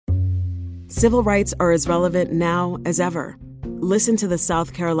Civil rights are as relevant now as ever. Listen to the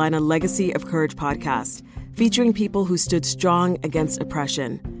South Carolina Legacy of Courage podcast, featuring people who stood strong against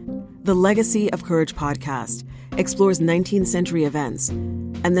oppression. The Legacy of Courage podcast explores 19th century events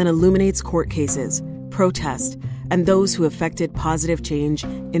and then illuminates court cases, protests, and those who effected positive change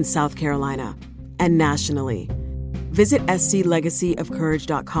in South Carolina and nationally. Visit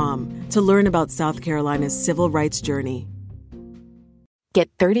sclegacyofcourage.com to learn about South Carolina's civil rights journey. Get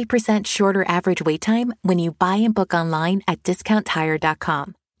 30% shorter average wait time when you buy and book online at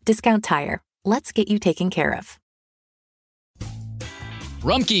discounttire.com. Discount Tire. Let's get you taken care of.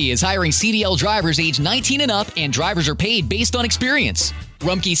 Rumpke is hiring CDL drivers age 19 and up, and drivers are paid based on experience.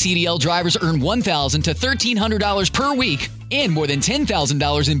 Rumpke CDL drivers earn $1,000 to $1,300 per week and more than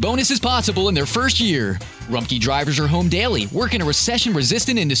 $10,000 in bonuses possible in their first year. Rumpke drivers are home daily, work in a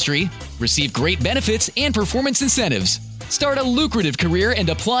recession-resistant industry, receive great benefits and performance incentives. Start a lucrative career and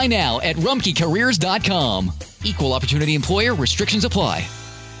apply now at rumpkecareers.com. Equal opportunity employer. Restrictions apply.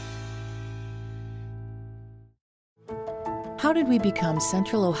 How did we become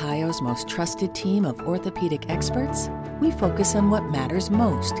Central Ohio's most trusted team of orthopedic experts? We focus on what matters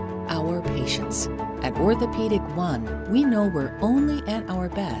most, our patients. At Orthopedic One, we know we're only at our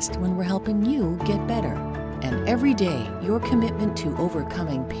best when we're helping you get better. And every day, your commitment to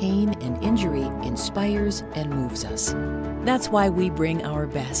overcoming pain and injury inspires and moves us. That's why we bring our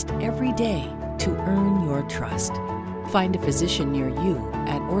best every day to earn your trust. Find a physician near you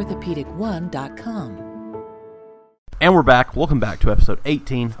at orthopedic1.com. And we're back. Welcome back to episode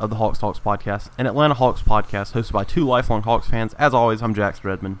 18 of the Hawks Talks podcast, an Atlanta Hawks podcast hosted by two lifelong Hawks fans. As always, I'm Jackson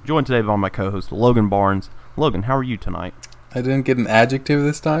Redmond, joined today by my co-host, Logan Barnes. Logan, how are you tonight? I didn't get an adjective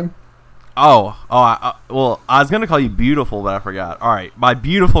this time? Well, I was going to call you beautiful, but I forgot. All right, my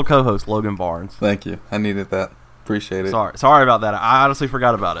beautiful co-host, Logan Barnes. Thank you. I needed that. Appreciate it. Sorry about that. I honestly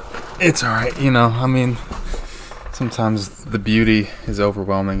forgot about it. It's all right. Sometimes the beauty is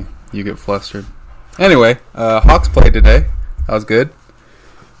overwhelming. You get flustered. Anyway, Hawks played today. That was good.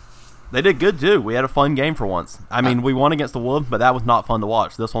 They did good, too. We had a fun game for once. We won against the Wolves, but that was not fun to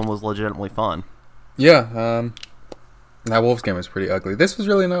watch. This one was legitimately fun. Yeah, that Wolves game was pretty ugly. This was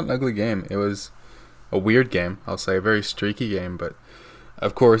really not an ugly game. It was a weird game, I'll say. A very streaky game, but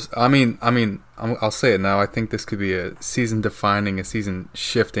of course, I'll say it now. I think this could be a season-defining, a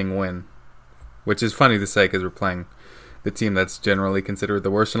season-shifting win, which is funny to say because we're playing the team that's generally considered the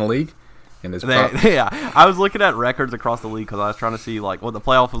worst in the league. Yeah, I was looking at records across the league because I was trying to see what the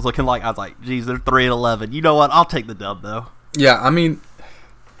playoff was looking like. I was like, geez, they're 3-11. You know what? I'll take the dub, though. Yeah, I'm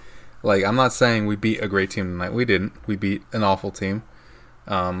not saying we beat a great team tonight. We didn't. We beat an awful team.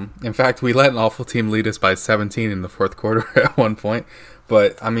 In fact, we let an awful team lead us by 17 in the fourth quarter at one point.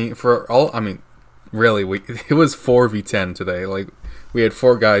 But, really, it was 4v10 today. We had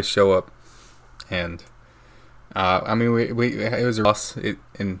 4 guys show up, and it was a loss.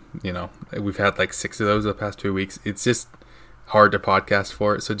 We've had 6 of those the past 2 weeks. It's just hard to podcast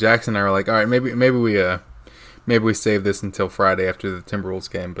for it. So Jackson and I were like, all right, maybe we save this until Friday after the Timberwolves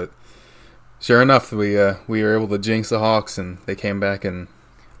game. But sure enough, we were able to jinx the Hawks, and they came back and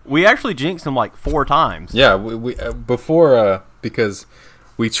we actually jinxed them 4 times. Yeah, because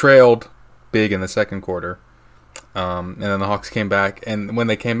we trailed big in the second quarter, and then the Hawks came back. And when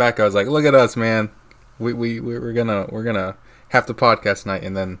they came back, I was like, look at us, man. We're gonna have to podcast tonight,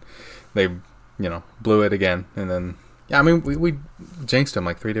 and then they blew it again, and then we jinxed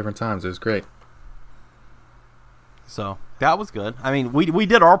them 3 different times. It was great. So that was good. We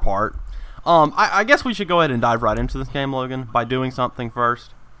did our part. I guess we should go ahead and dive right into this game, Logan, by doing something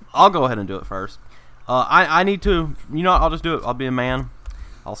first. I'll go ahead and do it first. I need to. I'll just do it. I'll be a man.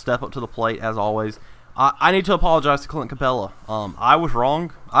 I'll step up to the plate as always. I need to apologize to Clint Capella. I was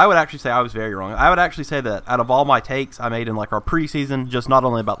wrong. I would actually say I was very wrong. I would actually say that out of all my takes I made in our preseason, just not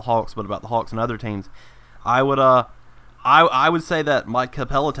only about the Hawks but about the Hawks and other teams, I would say that my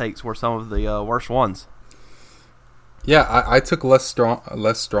Capella takes were some of the worst ones. Yeah, I took less strong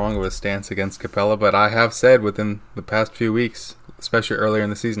of a stance against Capella, but I have said within the past few weeks, especially earlier in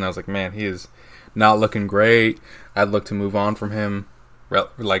the season, I was like, man, he is not looking great. I'd look to move on from him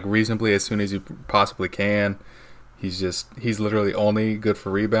reasonably as soon as you possibly can. He's literally only good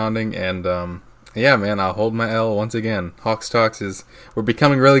for rebounding, and yeah, man, I'll hold my L once again. Hawks Talks we're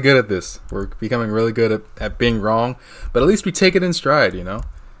becoming really good at this. We're becoming really good at being wrong, but at least we take it in stride,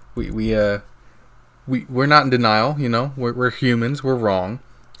 We're not in denial, We're humans. We're wrong.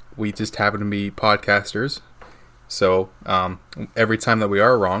 We just happen to be podcasters. So every time that we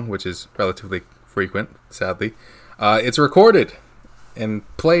are wrong, which is relatively frequent, sadly, it's recorded and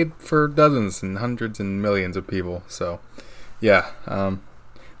played for dozens and hundreds and millions of people. So, yeah,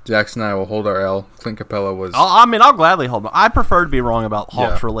 Jackson and I will hold our L. Clint Capella was... I'll gladly hold them. I prefer to be wrong about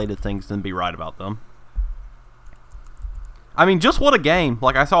Hawks-related things than be right about them. I mean, just what a game.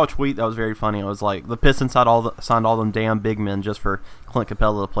 Like, I saw a tweet that was very funny. It was like, the Pistons signed all them damn big men just for Clint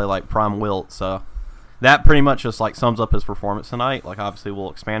Capella to play like prime Wilt. So that pretty much just like sums up his performance tonight. Like, obviously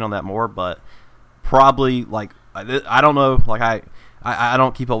we'll expand on that more, but probably, like, I don't know. Like, I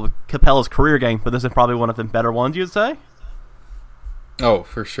don't keep up with Capella's career game, but this is probably one of the better ones, you'd say? Oh,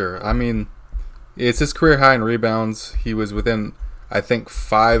 for sure. I mean, it's his career high in rebounds. He was within, I think,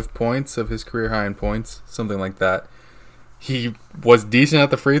 5 points of his career high in points, something like that. He was decent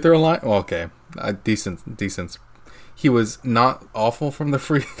at the free throw line. Well, okay, decent. He was not awful from the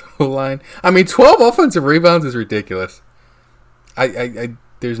free throw line. I mean, 12 offensive rebounds is ridiculous.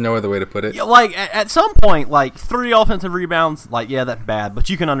 There's no other way to put it. Yeah, like, at some point, like, 3 offensive rebounds, like, yeah, that's bad, but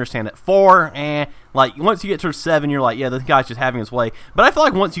you can understand it. 4, like, once you get to 7, you're like, yeah, this guy's just having his way. But I feel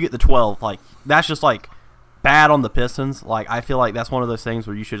like once you get to 12, like, that's just, like, bad on the Pistons. Like, I feel like that's one of those things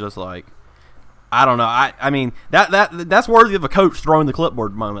where you should just, like, I don't know. I mean, that's worthy of a coach throwing the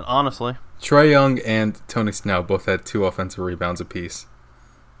clipboard moment, honestly. Trae Young and Tony Snell both had 2 offensive rebounds apiece.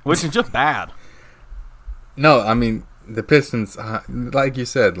 Which is just bad. No, I mean... The Pistons, like you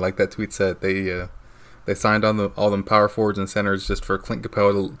said, like that tweet said, they signed on all them power forwards and centers just for Clint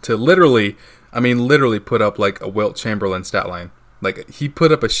Capella to literally put up like a Wilt Chamberlain stat line. Like, he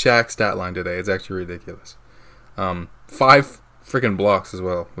put up a Shaq stat line today. It's actually ridiculous. 5 freaking blocks as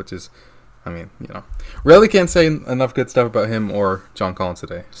well, which is, I mean, you know, really can't say enough good stuff about him or John Collins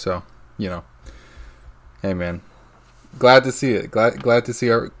today. So, you know, hey man, glad to see it. Glad to see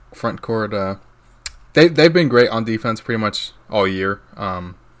our front court. They've been great on defense pretty much all year.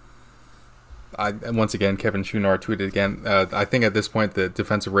 Once again, Kevin Chouinard tweeted again. I think at this point the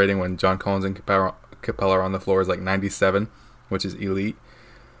defensive rating when John Collins and Capella are on the floor is like 97, which is elite.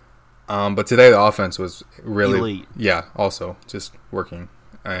 But today the offense was really elite. Yeah, also just working,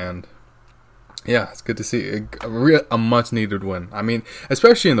 and yeah, it's good to see a much needed win. I mean,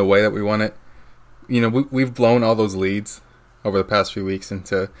 especially in the way that we won it. You know, we've blown all those leads over the past few weeks, and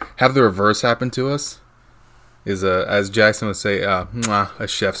to have the reverse happen to us is, as Jackson would say, a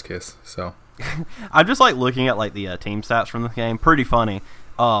chef's kiss. So I'm just like looking at like the team stats from the game. Pretty funny.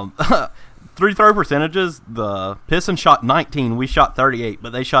 3 throw percentages. The Pistons shot 19, we shot 38,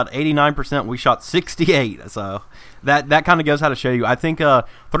 but they shot 89%. We shot 68. So that kind of goes how to show you. I think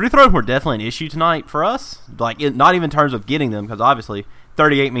 3 throws were definitely an issue tonight for us. Like, not even in terms of getting them, because obviously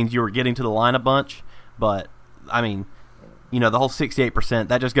 38 means you were getting to the line a bunch. But I mean, you know, the whole 68%,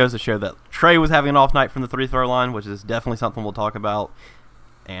 that just goes to show that Trae was having an off night from the 3-throw line, which is definitely something we'll talk about.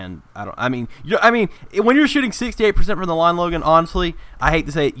 And I mean, when you're shooting 68% from the line, Logan, honestly, I hate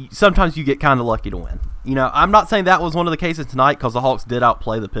to say it, sometimes you get kind of lucky to win. You know, I'm not saying that was one of the cases tonight, because the Hawks did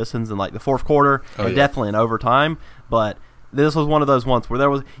outplay the Pistons in like the fourth quarter and definitely in overtime. But this was one of those ones where there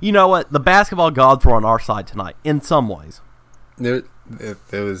was, you know what, the basketball gods were on our side tonight in some ways. It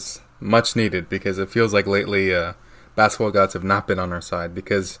was much needed, because it feels like lately basketball gods have not been on our side.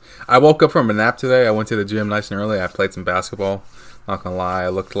 Because I woke up from a nap today. I went to the gym nice and early. I played some basketball. Not gonna lie, I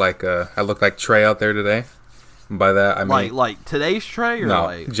looked like Trae out there today. And by that I mean like today's Trae, or no,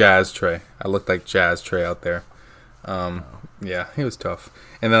 like Jazz Trae. I looked like Jazz Trae out there. Yeah, he was tough.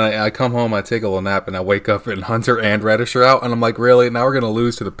 And then I come home, I take a little nap, and I wake up and Hunter and Reddish are out, and I'm like, really? Now we're gonna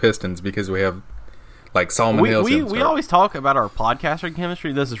lose to the Pistons because we have like Solomon Hills. We always talk about our podcaster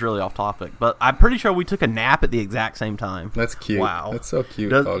chemistry. This is really off topic, but I'm pretty sure we took a nap at the exact same time. That's cute. Wow, that's so cute.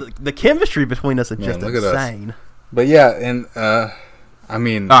 The chemistry between us is just insane. But yeah, and I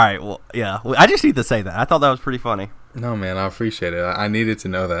mean, all right, well, yeah, I just need to say that. I thought that was pretty funny. No, man, I appreciate it. I needed to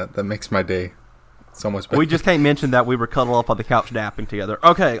know that. That makes my day so much better. We just can't mention that we were cuddled up on the couch napping together.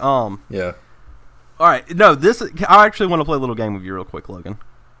 Okay, yeah. All right, no, I actually want to play a little game with you real quick, Logan.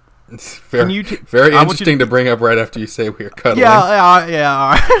 Very interesting to bring up right after you say we were cuddling. Yeah. All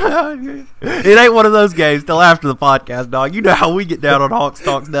right. It ain't one of those games till after the podcast, dog. You know how we get down on Hawks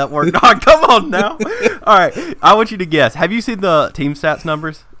Talks Network, dog. Come on now. All right, I want you to guess. Have you seen the team stats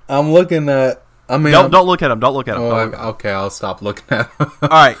numbers? I'm looking at. I mean, don't look at them. Don't look at them. Okay, I'll stop looking at them. All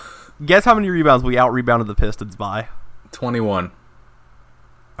right, guess how many rebounds we out rebounded the Pistons by? 21.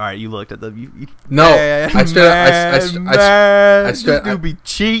 All right, you looked at them. No, I straight up be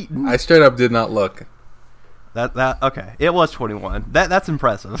cheating. I straight up did not look. That okay. It was 21. That's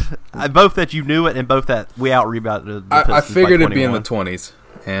impressive. Both that you knew it, and both that we out rebounded. I figured it'd be in the 20s,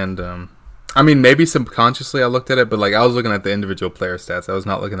 and I mean, maybe subconsciously I looked at it, but like I was looking at the individual player stats. I was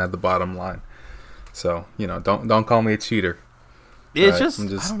not looking at the bottom line. So don't call me a cheater. It's just I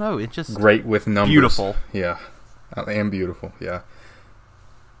don't know. It's just great with numbers. Beautiful. Yeah, I am beautiful. Yeah.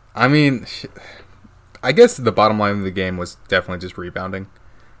 I mean, I guess the bottom line of the game was definitely just rebounding.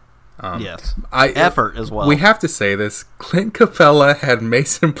 Yes. Effort as well. We have to say this. Clint Capella had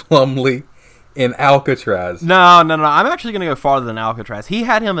Mason Plumlee in Alcatraz. No. I'm actually going to go farther than Alcatraz. He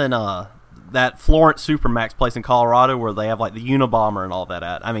had him in that Florence Supermax place in Colorado where they have like the Unabomber and all that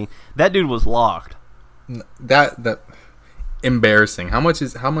at. I mean, that dude was locked. That embarrassing. How much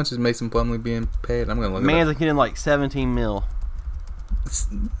is Mason Plumlee being paid? I'm going to look Man's it up. getting like 17 mil.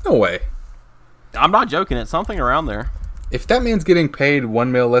 No way. I'm not joking. It's something around there. If that man's getting paid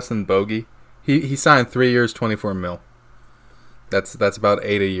 $1 million less than Bogey, he signed 3 years, $24 million. That's about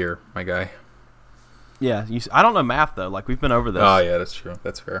 $8 a year, my guy. Yeah, I don't know math though. Like we've been over this. Oh yeah, that's true.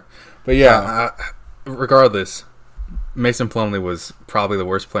 That's fair. But yeah, regardless, Mason Plumlee was probably the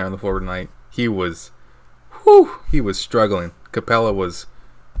worst player on the floor tonight. He was struggling. Capella was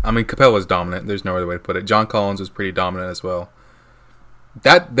dominant. There's no other way to put it. John Collins was pretty dominant as well.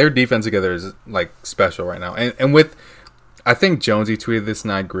 Their defense together is like special right now, and with. I think Jonesy tweeted this,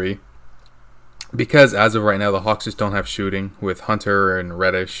 and I agree. Because as of right now, the Hawks just don't have shooting with Hunter and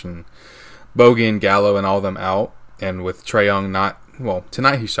Reddish and Bogey and Gallo and all of them out. And with Trae Young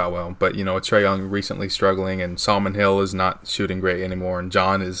tonight he shot well, but, with Trae Young recently struggling and Solomon Hill is not shooting great anymore and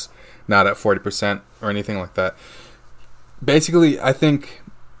John is not at 40% or anything like that. Basically, I think,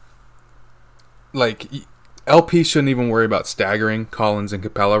 like, LP shouldn't even worry about staggering Collins and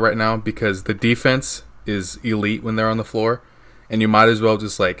Capella right now because the defense is elite when they're on the floor, and you might as well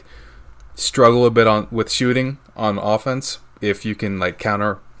just like struggle a bit with shooting on offense if you can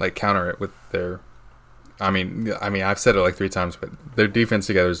counter it with their. I mean, I've said it like 3 times, but their defense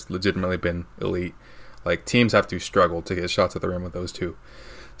together has legitimately been elite. Like teams have to struggle to get shots at the rim with those two.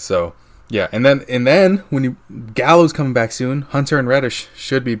 So yeah, and then when Gallo's coming back soon, Hunter and Reddish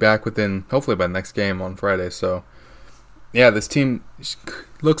should be back within hopefully by the next game on Friday. So yeah, this team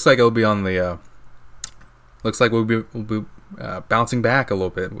looks like it'll be on the. Looks like we'll be bouncing back a little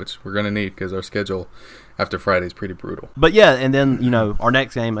bit, which we're going to need because our schedule after Friday is pretty brutal. But yeah, and then, our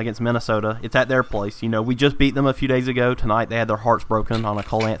next game against Minnesota, it's at their place. We just beat them a few days ago. Tonight they had their hearts broken on a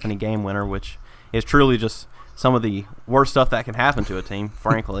Cole Anthony game winner, which is truly just some of the worst stuff that can happen to a team,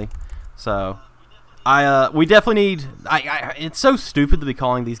 frankly. So we definitely need it's so stupid to be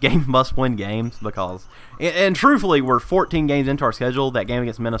calling these games must-win games because and truthfully, we're 14 games into our schedule. That game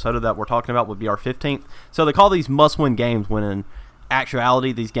against Minnesota that we're talking about would be our 15th. So they call these must-win games when in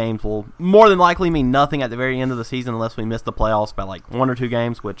actuality, these games will more than likely mean nothing at the very end of the season unless we miss the playoffs by like 1 or 2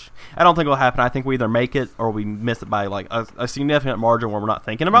 games, which I don't think will happen. I think we either make it or we miss it by like a significant margin where we're not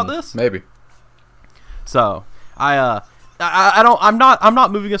thinking about this. Maybe. So I'm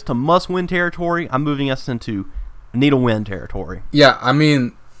not moving us to must-win territory. I'm moving us into need-a-win territory. Yeah, I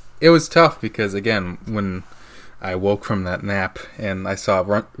mean, it was tough because, again, when I woke from that nap and I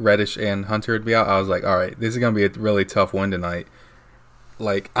saw Reddish and Hunter would be out, I was like, all right, this is going to be a really tough win tonight.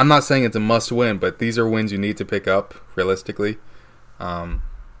 Like, I'm not saying it's a must-win, but these are wins you need to pick up, realistically.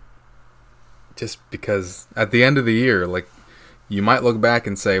 Just because at the end of the year, like, you might look back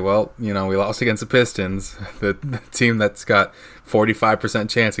and say, well, we lost against the Pistons, the team that's got 45%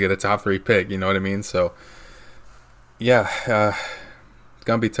 chance to get a top 3 pick, you know what I mean? So, yeah, it's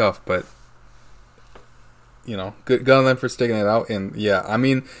going to be tough, but, good on them for sticking it out. And, yeah, I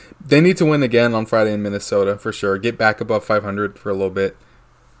mean, they need to win again on Friday in Minnesota, for sure. Get back above 500 for a little bit.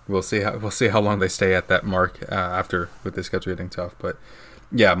 We'll see how long they stay at that mark after with the schedule getting tough. But,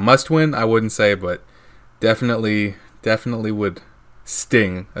 yeah, must win, I wouldn't say, but definitely would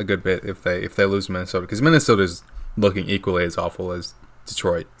sting a good bit if they lose Minnesota, because Minnesota's looking equally as awful as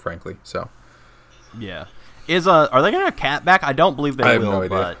Detroit, frankly. So, yeah, are they going to have Cat back? I don't believe they will. I have no idea.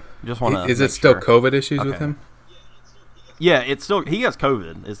 But just want to. Is it still COVID issues with him? Yeah, it's still he has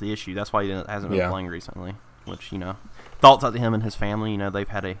COVID is the issue. That's why he hasn't been playing recently. Which thoughts out to him and his family. They've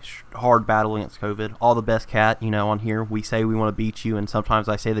had a hard battle against COVID. All the best, Cat. On here we say we want to beat you, and sometimes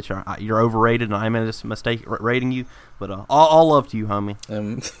I say that you're overrated, and I made a mistake rating you. But all love to you, homie.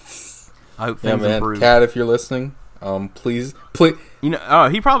 I hope things improve. Cat, if you're listening, please.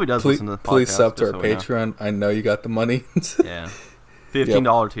 He probably does listen to the podcast. Please sub to our Patreon. I know you got the money. Yeah,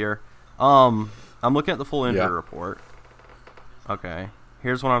 $15 tier. I'm looking at the full injury report. Okay,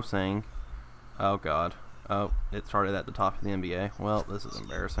 here's what I'm saying. Oh God. Oh, it started at the top of the NBA. Well, this is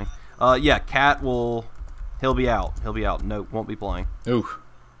embarrassing. Cat he'll be out. Nope, won't be playing. Oof.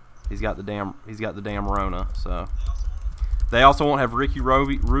 He's got the damn Rona. So they also won't have Ricky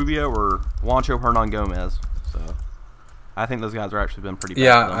Rubio or Juancho Hernan Gomez. So I think those guys are actually been pretty bad.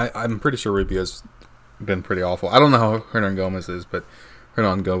 Yeah, I'm pretty sure Rubio's been pretty awful. I don't know how Hernan Gomez is, but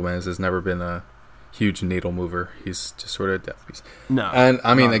Hernan Gomez has never been huge needle mover. He's just sort of a depth piece. No. And,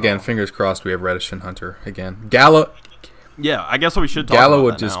 I mean, again, fingers crossed we have Reddish and Hunter again. Gallo. Yeah, I guess we should talk Gallo about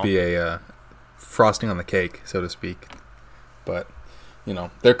would that just now. be a frosting on the cake, so to speak. But,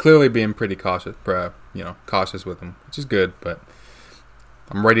 they're clearly being pretty cautious, cautious with him, which is good. But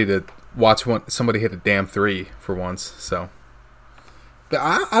I'm ready to watch somebody hit a damn three for once. So, but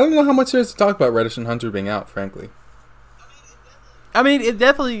I don't know how much there is to talk about Reddish and Hunter being out, frankly. I mean, it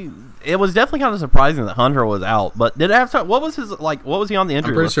was definitely kind of surprising that Hunter was out. But did it have time? What was he on the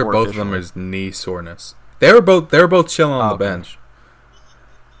injury I'm pretty list sure for both of them officially? is knee soreness. They were both chilling on the bench.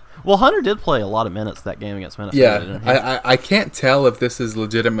 Well, Hunter did play a lot of minutes that game against Minnesota. Yeah, didn't he? I can't tell if this is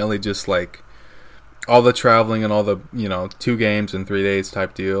legitimately just like all the traveling and all the 2 games in 3 days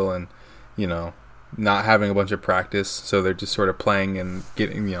type deal, and not having a bunch of practice, so they're just sort of playing and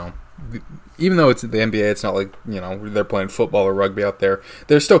getting even though it's the NBA, it's not like they're playing football or rugby out there.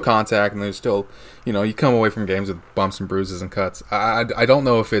 There's still contact, and there's still you come away from games with bumps and bruises and cuts. I don't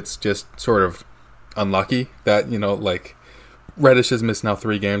know if it's just sort of unlucky that like Reddish has missed now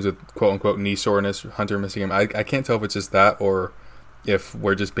 3 games with quote unquote knee soreness. Hunter missing him. I can't tell if it's just that or if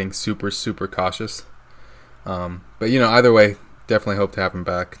we're just being super super cautious. But either way, definitely hope to have him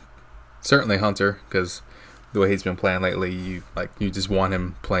back. Certainly Hunter, because the way he's been playing lately, you just want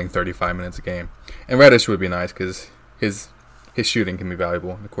him playing 35 minutes a game. And Reddish would be nice because his shooting can be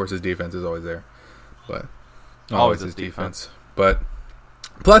valuable. And of course, his defense is always there, but always his defense. But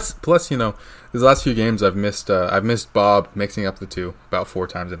plus, these last few games I've missed Bob mixing up the two about 4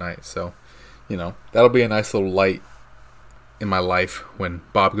 times a night. So, that'll be a nice little light in my life when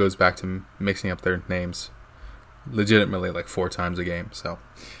Bob goes back to mixing up their names legitimately like 4 times a game. So,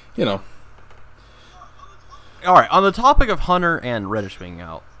 All right, on the topic of Hunter and Reddish being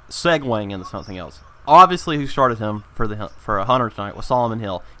out, segueing into something else. Obviously, who started him for a Hunter tonight was Solomon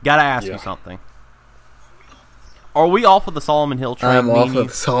Hill. Got to ask you something. Are we off of the Solomon Hill train? I'm off of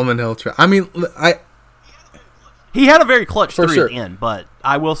the Solomon Hill train. I mean, he had a very clutch for 3 sure. at the end, but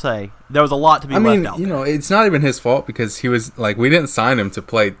I will say there was a lot to be left out there. It's not even his fault because he was like, we didn't sign him to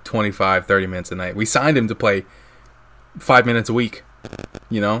play 25, 30 minutes a night. We signed him to play 5 minutes a week.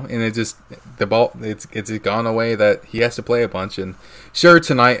 And it just the ball it's gone away that he has to play a bunch. And sure,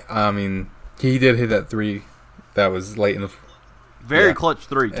 tonight, he did hit that 3 that was late in the very clutch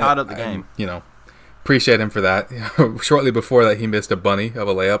 3, tied up the game. Appreciate him for that. Shortly before that, he missed a bunny of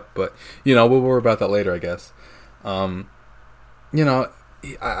a layup, but we'll worry about that later, I guess. I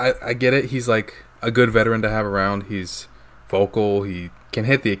get it. He's like a good veteran to have around. He's vocal. He can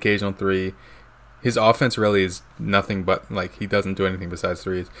hit the occasional 3. His offense really is nothing but he doesn't do anything besides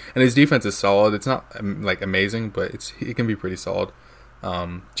 3s, and his defense is solid. It's not amazing, but it can be pretty solid.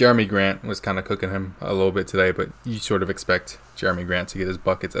 Jeremy Grant was kind of cooking him a little bit today, but you sort of expect Jeremy Grant to get his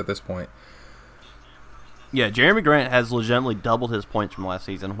buckets at this point. Yeah, Jeremy Grant has legitimately doubled his points from last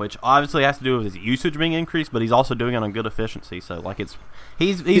season, which obviously has to do with his usage being increased, but he's also doing it on good efficiency. So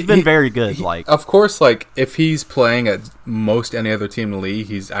he's been very good. Of course, if he's playing at most any other team in the league,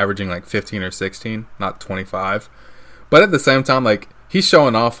 he's averaging 15 or 16, not 25. But at the same time, he's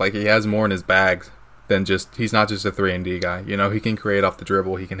showing off he has more in his bag than he's not just a 3-and-D guy. He can create off the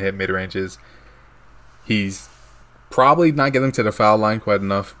dribble, he can hit mid ranges. He's probably not getting to the foul line quite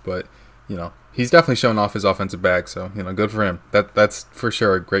enough, but he's definitely showing off his offensive bag, so good for him. That's for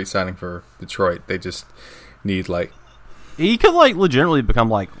sure a great signing for Detroit. They just need he could legitimately become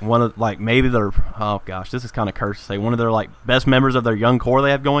one of maybe their this is kind of cursed to say, one of their best members of their young core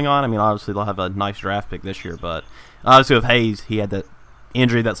they have going on. I mean, obviously they'll have a nice draft pick this year, but obviously with Hayes, he had that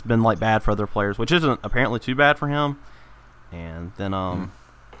injury that's been bad for other players, which isn't apparently too bad for him. And then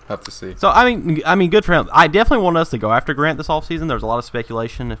have to see. So I mean, good for him. I definitely want us to go after Grant this offseason. There's a lot of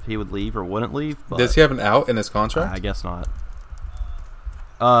speculation if he would leave or wouldn't leave. But does he have an out in his contract? I guess not.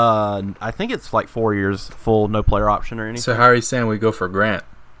 I think it's 4 years full, no player option or anything. So how are you saying we go for Grant?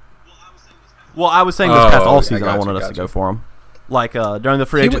 Well, I was saying this past offseason I wanted us to go for him. During the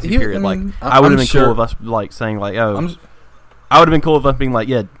free agency period, I would have been cool with us saying I would have been cool with us being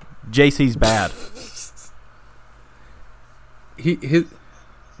yeah, JC's bad.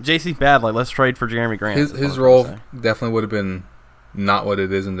 JC's bad. Let's trade for Jeremy Grant. His role definitely would have been not what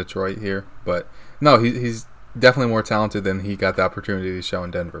it is in Detroit here, but no, he's definitely more talented than he got the opportunity to show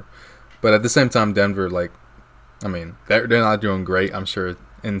in Denver. But at the same time, Denver, they're not doing great. I'm sure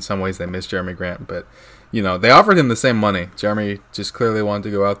in some ways they miss Jeremy Grant, but they offered him the same money. Jeremy just clearly wanted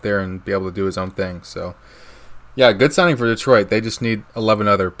to go out there and be able to do his own thing. So yeah, good signing for Detroit. They just need 11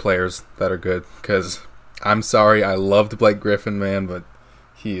 other players that are good. Because I'm sorry, I loved Blake Griffin, man, but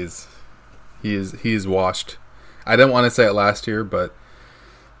he is washed. I didn't want to say it last year, but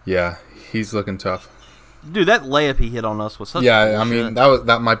Yeah, he's looking tough. Dude, that layup he hit on us was such Yeah, bullshit. I mean,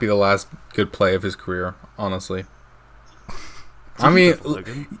 that might be the last good play of his career, honestly. I mean,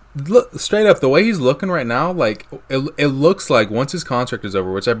 look, straight up, the way he's looking right now, like, it looks like once his contract is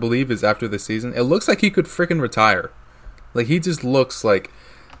over, which I believe is after this season, it looks like he could freaking retire. Like, he just looks like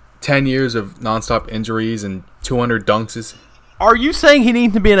 10 years of nonstop injuries and 200 dunks. Are you saying he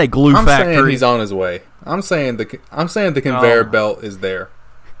needs to be in a glue factory? I'm saying he's on his way. I'm saying the conveyor belt is there.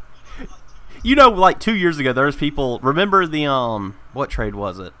 You know, like 2 years ago, there was people. Remember the what trade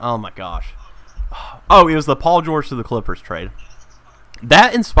was it? Oh my gosh! Oh, it was the Paul George to the Clippers trade.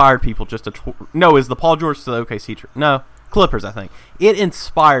 That inspired people just to no, it was the Paul George to the OKC trade. No, Clippers, I think. It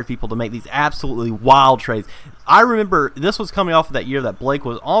inspired people to make these absolutely wild trades. I remember this was coming off of that year that Blake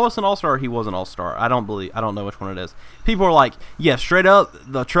was almost an All-Star or he was an All-Star. I don't know which one it is. People were like, yeah, straight up,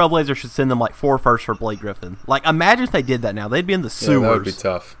 the Trailblazers should send them like 4 firsts for Blake Griffin. Like, imagine if they did that now. They'd be in the sewers. Yeah, that would be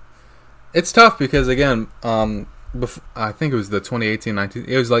tough. It's tough because, again, I think it was the 2018-19.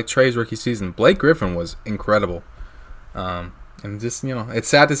 It was like Trey's rookie season. Blake Griffin was incredible. And just, it's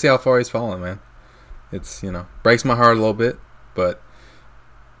sad to see how far he's fallen, man. It's, breaks my heart a little bit, but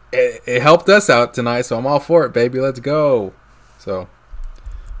it helped us out tonight, so I'm all for it, baby. Let's go. So,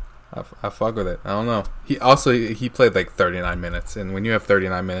 I fuck with it. I don't know. He played like 39 minutes, and when you have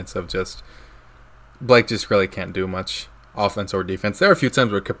 39 minutes of just, Blake just really can't do much offense or defense. There are a few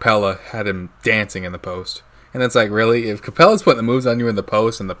times where Capella had him dancing in the post, and it's like, really, if Capella's putting the moves on you in the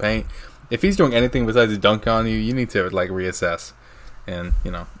post and the paint, if he's doing anything besides dunk on you, you need to like reassess. And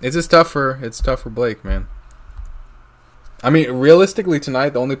it's just tough for Blake, man. I mean, realistically tonight,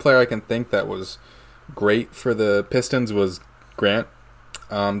 the only player I can think that was great for the Pistons was Grant.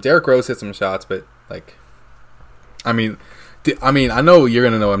 Derrick Rose hit some shots, but I know you're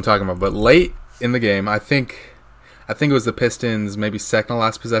gonna know what I'm talking about. But late in the game, I think it was the Pistons' maybe second to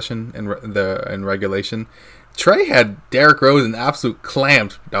last possession in regulation. Trey had Derrick Rose in absolute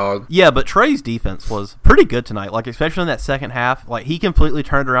clamps, dog. Yeah, but Trey's defense was pretty good tonight. Like, especially in that second half, like he completely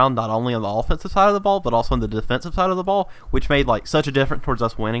turned around not only on the offensive side of the ball, but also on the defensive side of the ball, which made like such a difference towards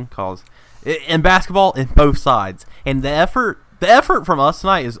us winning. Cause in basketball, in both sides, and the effort from us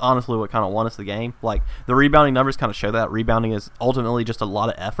tonight is honestly what kind of won us the game. Like the rebounding numbers kind of show that rebounding is ultimately just a lot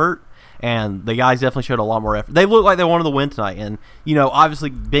of effort. And the guys definitely showed a lot more effort. They looked like they wanted to win tonight, and obviously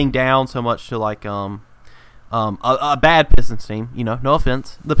being down so much to like a bad Pistons team. No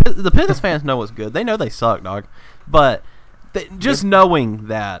offense. The Pistons fans know what's good. They know they suck, dog. But just knowing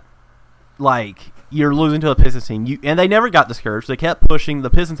that, like, you're losing to a Pistons team, and they never got discouraged. They kept pushing. The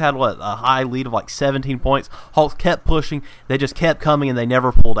Pistons had a high lead of like 17 points. Hawks kept pushing. They just kept coming, and they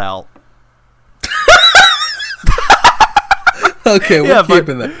never pulled out. Okay, we're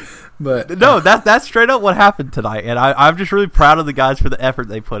keeping that. But no, that's straight up what happened tonight, and I'm just really proud of the guys for the effort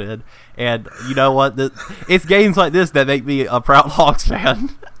they put in. And you know what? It's games like this that make me a proud Hawks fan.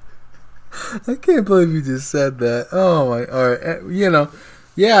 I can't believe you just said that. Oh my! All right,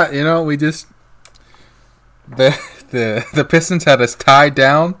 we just the Pistons had us tied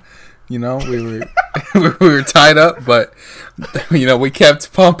down. We were we were tied up, but we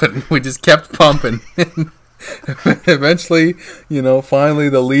kept pumping. We just kept pumping. Eventually, finally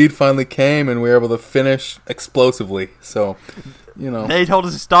the lead came, and we were able to finish explosively. So, they told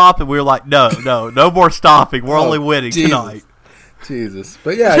us to stop, and we were like, no more stopping. We're only winning tonight. Jesus,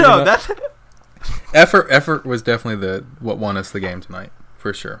 but yeah, that's effort was definitely what won us the game tonight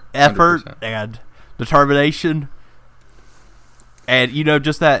for sure. 100%. Effort and determination, and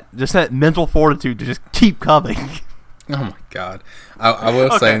just that mental fortitude to just keep coming. Oh my God, I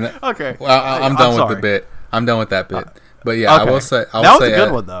will say that. Okay, well, I'm done with the bit. I'm done with that bit. But yeah, okay. I will say that was a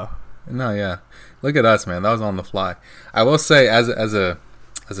good one though. No, yeah. Look at us, man. That was on the fly. I will say, as a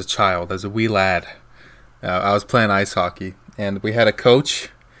child, as a wee lad, I was playing ice hockey, and we had a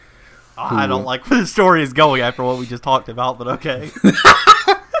coach. I don't like where the story is going after what we just talked about, but okay.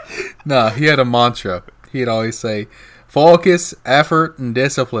 No, he had a mantra. He'd always say, "Focus, effort, and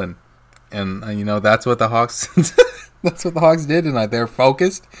discipline," and that's what the Hawks. That's what the Hawks did tonight. They're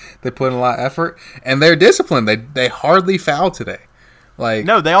focused. They put in a lot of effort, and they're disciplined. They hardly fouled today.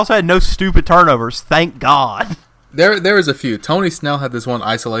 No, they also had no stupid turnovers. Thank God. There was a few. Tony Snell had this one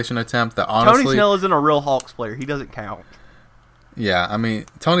isolation attempt that honestly. Tony Snell isn't a real Hawks player. He doesn't count. Yeah, I mean,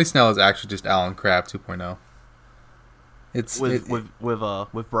 Tony Snell is actually just Alan Crabb 2.0. It's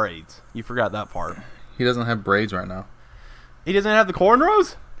with braids. You forgot that part. He doesn't have braids right now. He doesn't have the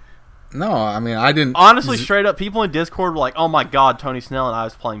cornrows? No, I mean, I didn't... Honestly, straight up, people in Discord were like, oh my God, Tony Snell and I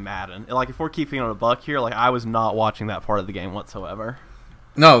was playing Madden. Like, if we're keeping on a buck here, like, I was not watching that part of the game whatsoever.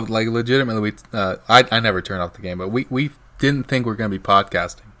 No, like, legitimately, I never turned off the game, but we didn't think we were going to be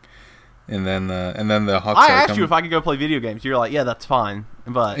podcasting. and then the Hawks. I asked you if I could go play video games. You're like, yeah, that's fine.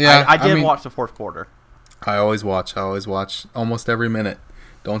 But yeah, I did watch the fourth quarter. I always watch almost every minute.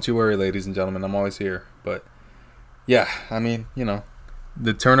 Don't you worry, ladies and gentlemen. I'm always here. But yeah, I mean,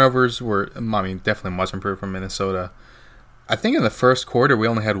 the turnovers were, definitely much improved from Minnesota. I think in the first quarter we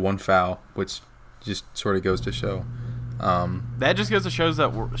only had one foul, which just sort of goes to show. That just goes to show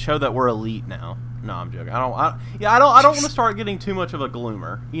that we're elite now. No, I'm joking. I don't want to start getting too much of a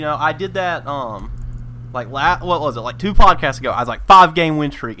gloomer. I did that what was it? Like 2 podcasts ago. I was like 5-game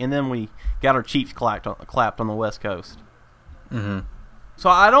win streak, and then we got our Chiefs clapped on the West Coast. Mm-hmm. So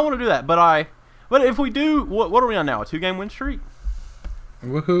I don't want to do that. But if we do, what are we on now? A 2-game win streak?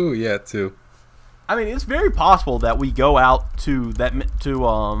 Woohoo! Yeah, 2. I mean, it's very possible that we go out to that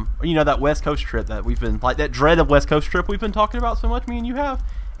West Coast trip that we've been like that dreaded West Coast trip we've been talking about so much. Me and you have,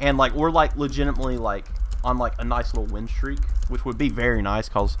 and like we're like legitimately like on like a nice little win streak, which would be very nice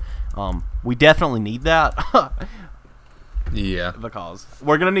because we definitely need that. Yeah, because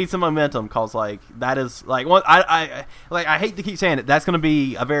we're gonna need some momentum. Because like that is like what I hate to keep saying it. That's gonna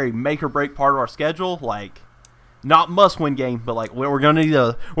be a very make or break part of our schedule. Like. Not must-win game, but like we're gonna need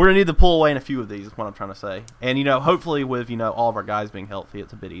to pull away in a few of these. Is what I'm trying to say. And hopefully with all of our guys being healthy,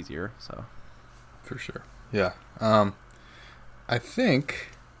 it's a bit easier. So, for sure, yeah. I think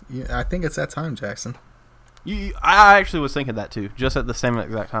it's that time, Jackson. I actually was thinking that too, just at the same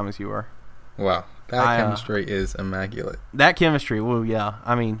exact time as you were. Wow, that chemistry is immaculate. That chemistry, woo, yeah.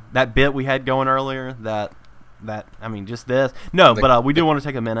 I mean, that bit we had going earlier. Just this. No, but we do want to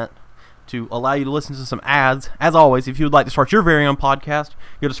take a minute to allow you to listen to some ads. As always, if you would like to start your very own podcast,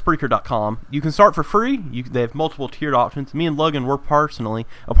 go to Spreaker.com. You can start for free. They have multiple tiered options. Me and Logan were personally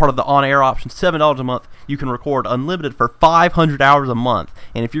a part of the on-air option, $7 a month. You can record unlimited for 500 hours a month.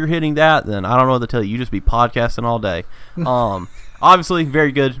 And if you're hitting that, then I don't know what to tell you. You just be podcasting all day. Obviously,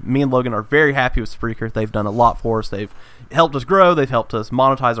 very good. Me and Logan are very happy with Spreaker. They've done a lot for us. They've helped us grow. They've helped us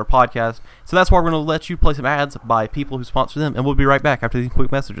monetize our podcast. So that's why we're going to let you play some ads by people who sponsor them. And we'll be right back after these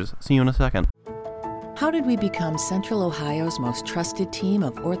quick messages. See you in a second. How did we become Central Ohio's most trusted team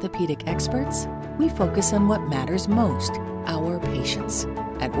of orthopedic experts? We focus on what matters most, our patients.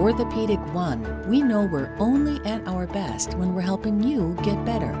 At Orthopedic One, we know we're only at our best when we're helping you get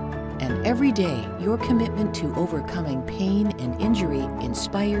better. And every day, your commitment to overcoming pain and injury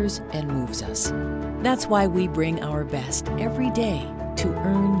inspires and moves us. That's why we bring our best every day to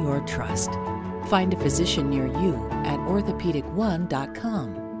earn your trust. Find a physician near you at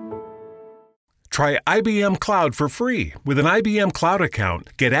orthopedic1.com. Try IBM Cloud for free. With an IBM Cloud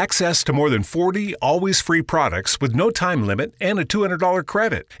account, get access to more than 40 always free products with no time limit and a $200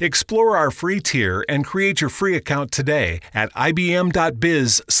 credit. Explore our free tier and create your free account today at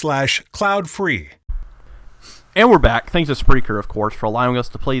ibm.biz/cloudfree. And we're back. Thanks to Spreaker, of course, for allowing us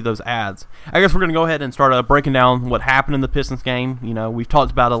to play those ads. I guess we're going to go ahead and start breaking down what happened in the Pistons game. We've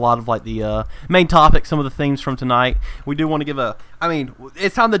talked about a lot of like the main topics, some of the themes from tonight. We do want to give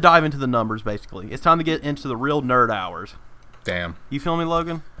it's time to dive into the numbers, basically. It's time to get into the real nerd hours. Damn. You feel me,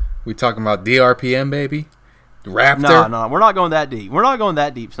 Logan? We talking about DRPM, baby? Raptor? No, we're not going that deep. We're not going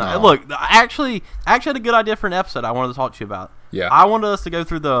that deep tonight. No. Look, I actually had a good idea for an episode I wanted to talk to you about. Yeah. I wanted us to go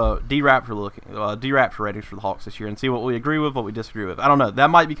through the D-Raptor ratings for the Hawks this year and see what we agree with, what we disagree with. I don't know. That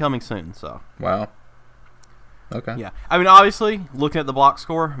might be coming soon. So. Wow. Okay. Yeah. I mean, obviously, looking at the box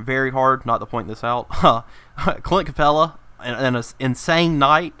score, very hard not to point this out. Clint Capella, an insane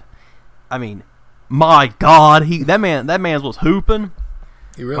night. I mean, my God, that man was hooping.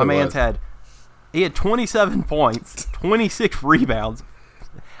 He really was. He had 27 points, 26 rebounds.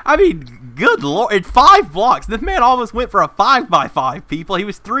 I mean, good Lord, and 5 blocks. This man almost went for a 5x5, people. He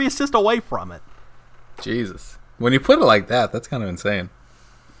was 3 assists away from it. Jesus. When you put it like that, that's kind of insane.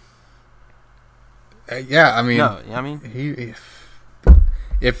 Yeah, I mean... No, I mean...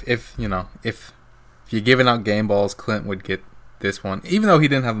 If you're giving out game balls, Clint would get this one. Even though he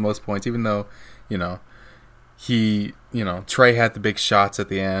didn't have the most points, even though, Trey had the big shots at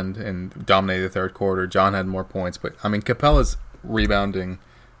the end and dominated the third quarter. John had more points. But, I mean, Capella's rebounding...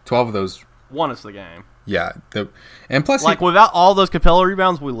 12 of those won us the game. Yeah, and plus, without all those Capella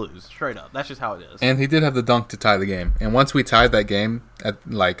rebounds, we lose straight up. That's just how it is. And he did have the dunk to tie the game. And once we tied that game, I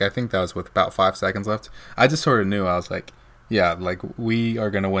think that was with about 5 seconds left. I just sort of knew. I was like, yeah, we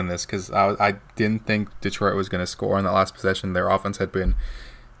are going to win this because I didn't think Detroit was going to score in that last possession. Their offense had been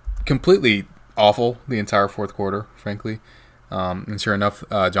completely awful the entire fourth quarter, frankly. And sure enough,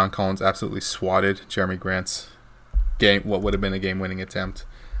 John Collins absolutely swatted Jeremy Grant's what would have been a game-winning attempt.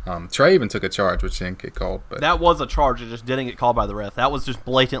 Trey even took a charge, which didn't get called. But that was a charge. It just didn't get called by the ref. That was just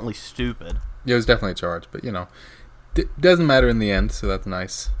blatantly stupid. Yeah, it was definitely a charge. But, doesn't matter in the end, so that's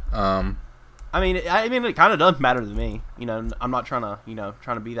nice. I mean, it kind of does matter to me. You know, I'm not trying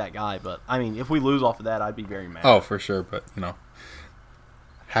to be that guy, but I mean, if we lose off of that, I'd be very mad. Oh, for sure, but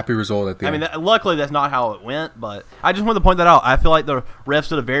happy result at the end. I mean, luckily that's not how it went, but I just wanted to point that out. I feel like the refs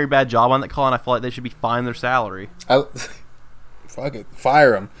did a very bad job on that call, and I feel like they should be fined their salary. Fuck it,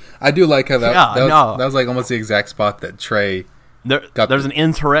 fire him. I do like how that was like almost the exact spot that Trey. There's an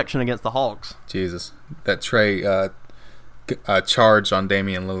insurrection against the Hawks. Jesus, that Trey charged on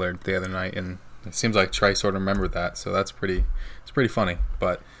Damian Lillard the other night, and it seems like Trey sort of remembered that, so it's pretty funny.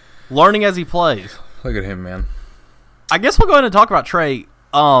 But learning as he plays. Look at him, man. I guess we'll go ahead and talk about Trey.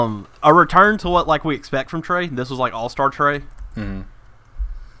 A return to what we expect from Trey. This was like all-star Trey. Mm-hmm.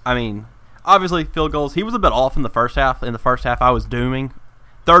 I mean, obviously field goals. He was a bit off in the first half. In the first half, I was dooming.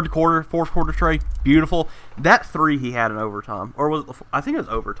 Third quarter, fourth quarter Trey, beautiful. That three he had in overtime, I think it was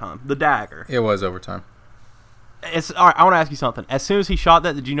overtime. The dagger. It was overtime. All right, I want to ask you something. As soon as he shot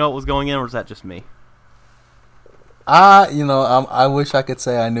that, did you know it was going in, or was that just me? I wish I could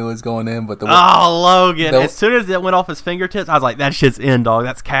say I knew it was going in, but Logan! As soon as it went off his fingertips, I was like, "That shit's in, dog.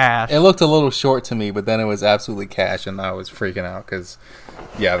 That's cash." It looked a little short to me, but then it was absolutely cash, and I was freaking out because,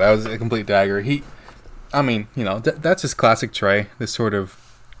 that was a complete dagger. That's just classic Trey. This sort of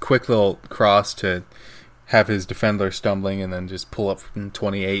quick little cross to have his defender stumbling and then just pull up from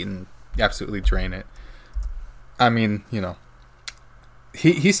 28 and absolutely drain it. I mean,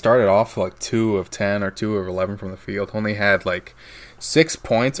 He started off like 2 of 10 or 2 of 11 from the field. Only had like 6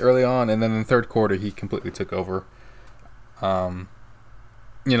 points early on, and then in the third quarter he completely took over. At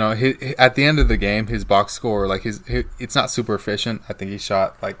the end of the game, his box score it's not super efficient. I think he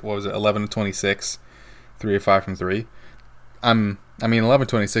shot 11 of 26, 3 of 5 from 3. 11 of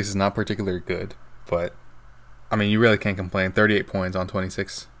 26 is not particularly good, but you really can't complain. 38 points on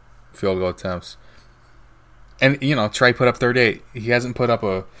 26 field goal attempts. And, Trey put up 38. He hasn't put up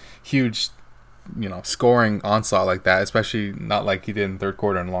a huge, scoring onslaught like that, especially not like he did in the third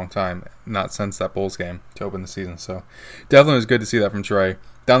quarter in a long time, not since that Bulls game to open the season. So, definitely was good to see that from Trey.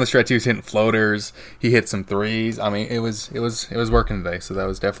 Down the stretch, he was hitting floaters. He hit some threes. It was working today. So, that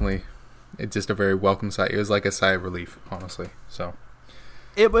was definitely just a very welcome sight. It was like a sigh of relief, honestly. So,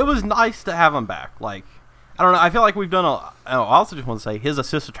 it was nice to have him back. I don't know. I feel like we've done I also just want to say his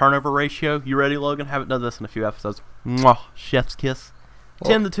assist to turnover ratio. You ready, Logan? Haven't done this in a few episodes. Mwah, chef's kiss.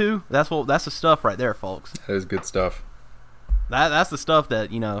 10-2. That's the stuff right there, folks. That is good stuff. That's the stuff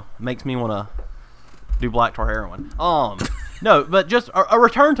that makes me want to do black tar heroin. No, but just a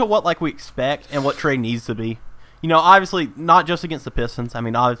return to what we expect and what Trey needs to be. Obviously not just against the Pistons.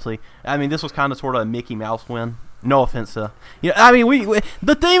 This was kind of sort of a Mickey Mouse win. No offense to, we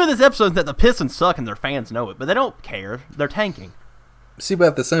the theme of this episode is that the Pistons suck and their fans know it, but they don't care. They're tanking. See, but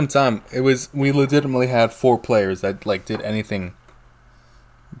at the same time, we legitimately had 4 players that did anything,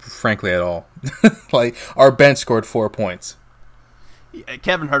 frankly, at all. Our bench scored 4 points. Yeah,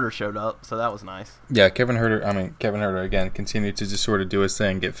 Kevin Huerter showed up, so that was nice. Yeah, Kevin Huerter again continued to just sort of do his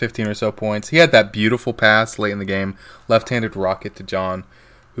thing, get 15 or so points. He had that beautiful pass late in the game, left-handed rocket to John,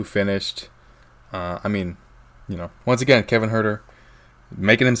 who finished. Once again, Kevin Huerter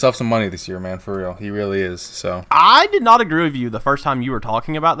making himself some money this year, man, for real. He really is. So I did not agree with you the first time you were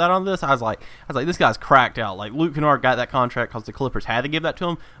talking about that on this. I was like, this guy's cracked out. Luke Kennard got that contract because the Clippers had to give that to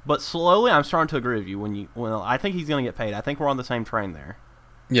him. But slowly, I'm starting to agree with you. When I think he's going to get paid. I think we're on the same train there.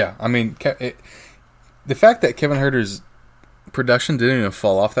 Yeah, the fact that Kevin Huerter's production didn't even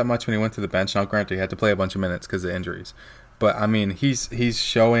fall off that much when he went to the bench. Now, granted, he had to play a bunch of minutes because of injuries. But, he's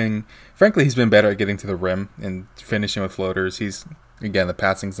showing... Frankly, he's been better at getting to the rim and finishing with floaters. Again, the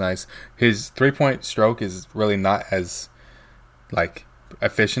passing's nice. His three-point stroke is really not as,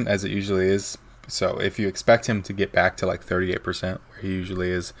 efficient as it usually is. So, if you expect him to get back to, 38%, where he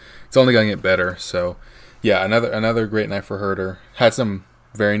usually is, it's only going to get better. So, yeah, another great night for Huerter. Had some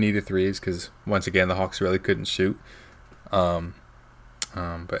very needed threes because, once again, the Hawks really couldn't shoot. But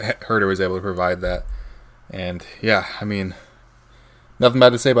Huerter was able to provide that. And, yeah, nothing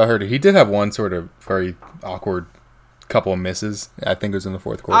bad to say about Huerter. He did have one sort of very awkward couple of misses. I think it was in the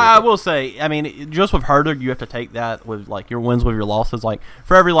fourth quarter. I will say, just with Huerter, you have to take that with, your wins with your losses.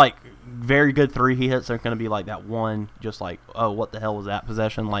 For every, very good three he hits, there's going to be, that one just oh, what the hell was that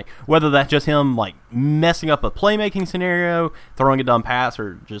possession? Whether that's just him, messing up a playmaking scenario, throwing a dumb pass,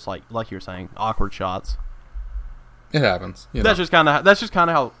 or just, like you were saying, awkward shots. It happens. That's just kind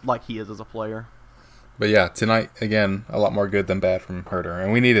of how, he is as a player. But yeah, tonight, again, a lot more good than bad from Huerter.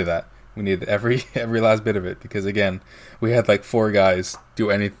 And we needed that. We needed every last bit of it. Because, again, we had 4 guys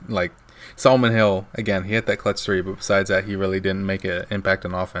do anything. Solomon Hill, again, he hit that clutch 3. But besides that, he really didn't make an impact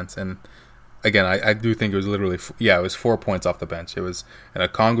on offense. And again, I do think it was literally, it was 4 points off the bench. It was an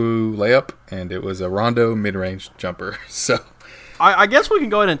Okongwu layup, and it was a Rondo mid-range jumper. So I guess we can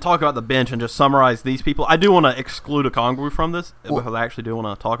go ahead and talk about the bench and just summarize these people. I do want to exclude Okongwu from this because I actually do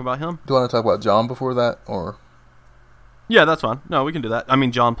want to talk about him. Do you want to talk about John before that, or? Yeah, that's fine. No, we can do that. I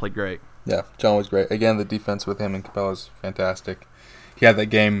mean, John played great. Yeah, John was great. Again, the defense with him and Capella is fantastic. He had that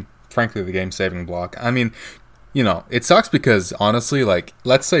game, frankly, the game-saving block. I mean, it sucks because, honestly, like,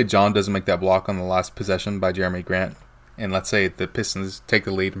 let's say John doesn't make that block on the last possession by Jeremy Grant, and let's say the Pistons take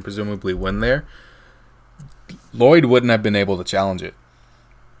the lead and presumably win there, Lloyd wouldn't have been able to challenge it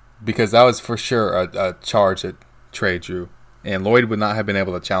because that was for sure a charge that Trey drew, and Lloyd would not have been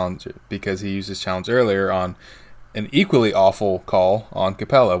able to challenge it because he used his challenge earlier on an equally awful call on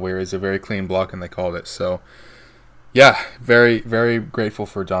Capella, where it's a very clean block and they called it. So, yeah, very, very grateful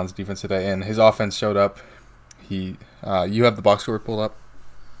for John's defense today, and his offense showed up. You have the box score pulled up?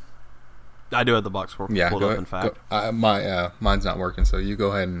 I do have the box score pulled up, in fact. Mine's not working, so you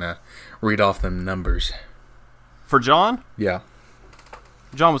go ahead and read off them numbers. For John? Yeah.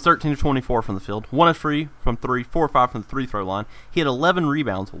 John was 13 of 24 from the field, 1 of 3 from 3, 4 of 5 from the free-throw line. He had 11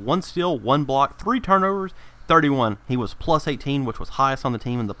 rebounds, 1 steal, 1 block, 3 turnovers, 31. He was plus 18, which was highest on the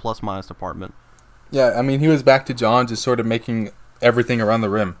team in the plus-minus department. Yeah, I mean, he was back to John, just sort of making everything around the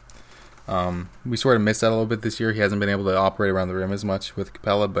rim. We sort of missed that a little bit this year. He hasn't been able to operate around the rim as much with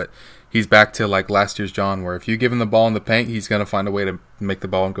Capella, but he's back to like last year's John, where if you give him the ball in the paint, he's going to find a way to make the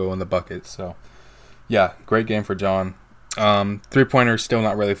ball go in the bucket. So, yeah, great game for John. Three-pointer still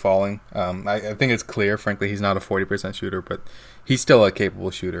not really falling. I think it's clear, frankly, he's not a 40% shooter, but he's still a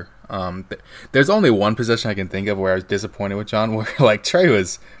capable shooter. There's only one possession I can think of where I was disappointed with John, where like Trey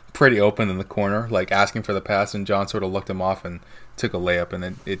was pretty open in the corner, like asking for the pass, and John sort of looked him off and took a layup,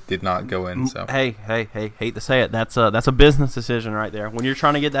 and it did not go in. So hey, hate to say it, that's a business decision right there. When you're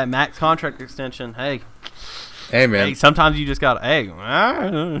trying to get that max contract extension, hey man, sometimes you just got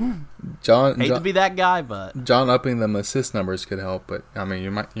John to be that guy, but John upping them assist numbers could help. But I mean,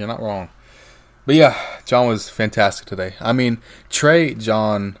 you're not wrong. But yeah, John was fantastic today. I mean, Trey,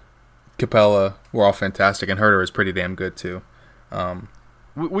 John, Capella were all fantastic, and Herter is pretty damn good too.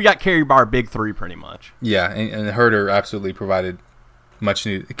 We got carried by our big three pretty much. Yeah, and Herter absolutely provided much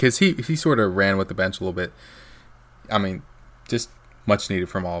needed, because he sort of ran with the bench a little bit. I mean, just much needed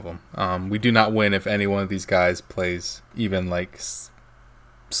from all of them. We do not win if any one of these guys plays even like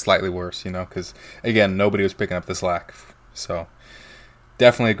slightly worse, because again, nobody was picking up the slack. So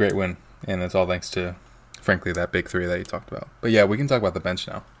definitely a great win, and it's all thanks to, frankly, that big three that you talked about. But yeah, we can talk about the bench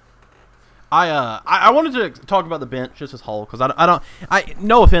now. I wanted to talk about the bench just as whole, because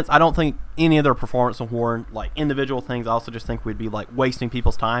no offense, I don't think any of their performance will warrant like individual things. I also just think we'd be like wasting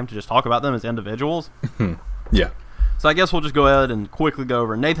people's time to just talk about them as individuals. Yeah. So I guess we'll just go ahead and quickly go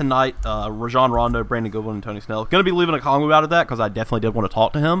over Nathan Knight, Rajon Rondo, Brandon Goodwin, and Tony Snell. Going to be leaving Okongwu out of that because I definitely did want to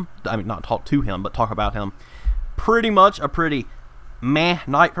talk to him. I mean, not talk to him, but talk about him. Pretty much a pretty meh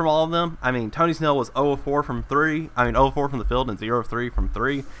night from all of them. I mean, Tony Snell was 0 of 4 from 3. 0 of 4 from the field and 0 of 3 from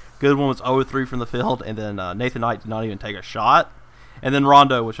 3. Goodwin was 0 of 3 from the field, and then Nathan Knight did not even take a shot. And then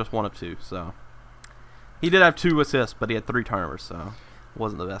Rondo was just 1 of 2. So he did have 2 assists, but he had 3 turnovers, so it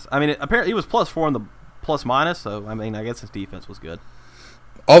wasn't the best. I mean, apparently he was +4 in the plus-minus, so I mean, I guess his defense was good.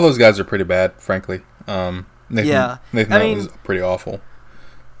 All those guys are pretty bad, frankly. Nathan Knight was pretty awful.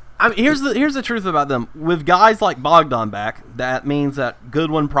 I mean, here's the truth about them. With guys like Bogdan back, that means that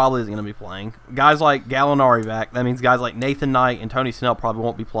Goodwin probably isn't going to be playing. Guys like Gallinari back, that means guys like Nathan Knight and Tony Snell probably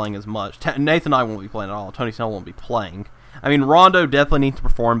won't be playing as much. Nathan Knight won't be playing at all. Tony Snell won't be playing. I mean, Rondo definitely needs to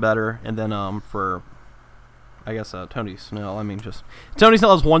perform better. And then for, I guess, Tony Snell, I mean, just Tony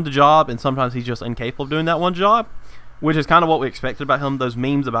Snell has one job, and sometimes he's just incapable of doing that one job, which is kind of what we expected about him. Those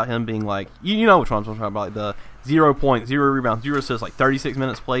memes about him being like, you know which ones I'm talking about, like the 0 points, 0 rebounds, 0 assists, like 36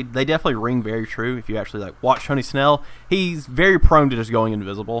 minutes played. They definitely ring very true if you actually like watch Tony Snell. He's very prone to just going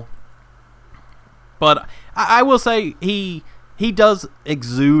invisible. But I will say he does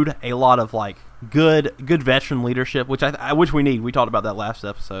exude a lot of like good veteran leadership, which which we need. We talked about that last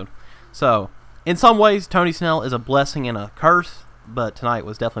episode. So in some ways, Tony Snell is a blessing and a curse. But tonight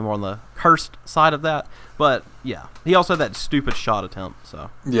was definitely more on the cursed side of that. But yeah, he also had that stupid shot attempt. So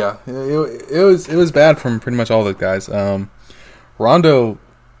yeah, it was bad from pretty much all the guys. Rondo,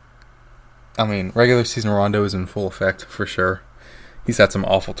 I mean, regular season Rondo is in full effect for sure. He's had some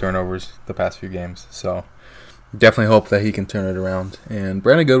awful turnovers the past few games, so definitely hope that he can turn it around. And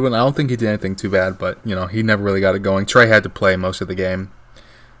Brandon Goodwin, I don't think he did anything too bad, but he never really got it going. Trey had to play most of the game,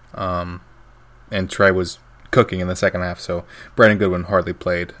 and Trey was cooking in the second half, so Brandon Goodwin hardly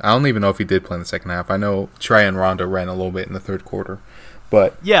played. I don't even know if he did play in the second half. I know Trey and Rondo ran a little bit in the third quarter,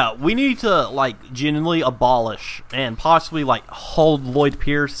 But yeah, we need to like genuinely abolish and possibly like hold Lloyd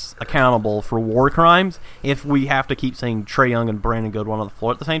Pierce accountable for war crimes if we have to keep seeing Trae Young and Brandon Goodwin on the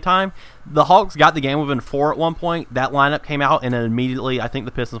floor at the same time. The Hawks got the game within 4 at one point. That lineup came out, and then immediately I think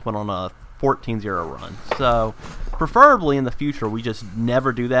the Pistons went on a 14-0 run. So preferably in the future, we just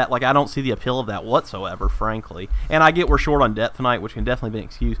never do that. Like, I don't see the appeal of that whatsoever, frankly. And I get we're short on depth tonight, which can definitely be an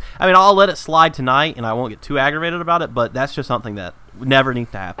excuse. I mean, I'll let it slide tonight, and I won't get too aggravated about it, but that's just something that never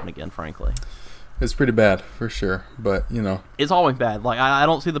needs to happen again, frankly. it's pretty bad, for sure. But, It's always bad. Like, I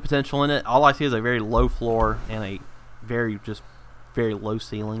don't see the potential in it. All I see is a very low floor and a very low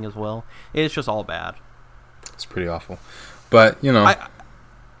ceiling as well. It's just all bad. It's pretty awful. But,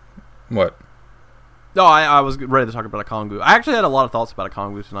 what? No, I was ready to talk about Okongwu. I actually had a lot of thoughts about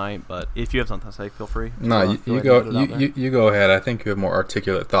Okongwu tonight, but if you have something to say, feel free. No, you go ahead. I think you have more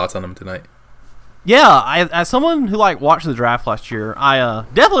articulate thoughts on him tonight. Yeah, as someone who watched the draft last year, I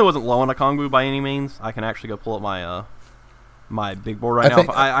definitely wasn't low on Okongwu by any means. I can actually go pull up my my big board now.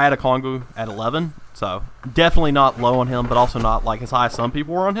 I had Okongwu at 11, so definitely not low on him, but also not as high as some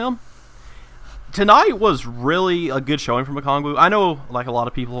people were on him. Tonight was really a good showing from Okongwu. I know a lot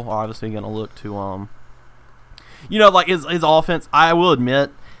of people are obviously going to look to his offense. I will admit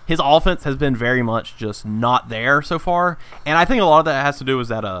his offense has been very much just not there so far, and I think a lot of that has to do with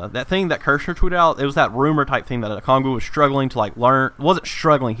that thing that Kirshner tweeted out. It was that rumor type thing that Okongwu was struggling to learn. Wasn't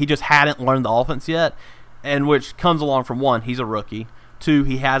struggling, he just hadn't learned the offense yet, and which comes along from 1, he's a rookie, 2,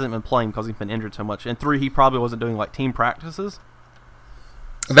 he hasn't been playing because he's been injured so much, and 3, he probably wasn't doing team practices.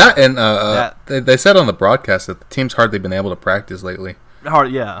 That and they said on the broadcast that the team's hardly been able to practice lately.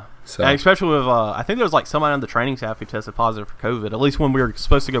 Hard, yeah. So. And especially with, I think there was somebody on the training staff who tested positive for COVID, at least when we were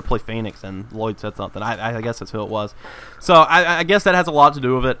supposed to go play Phoenix, and Lloyd said something. I guess that's who it was. So I guess that has a lot to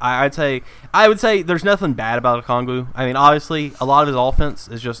do with it. I would say there's nothing bad about Okongwu. I mean, obviously, a lot of his offense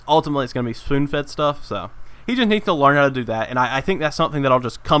is just, ultimately, it's going to be spoon-fed stuff, so he just needs to learn how to do that, and I think that's something that'll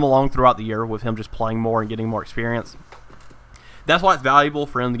just come along throughout the year with him just playing more and getting more experience. That's why it's valuable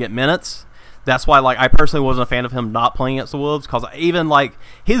for him to get minutes. That's why, I personally wasn't a fan of him not playing against the Wolves, because even,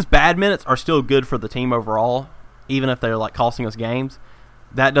 his bad minutes are still good for the team overall, even if they're, costing us games.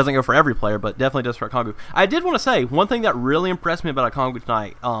 That doesn't go for every player, but definitely does for Okongwu. I did want to say, one thing that really impressed me about Okongwu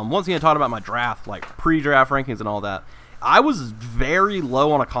tonight, once again, talking about my draft, pre-draft rankings and all that, I was very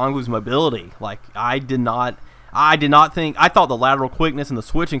low on Okongwu's mobility. I thought the lateral quickness and the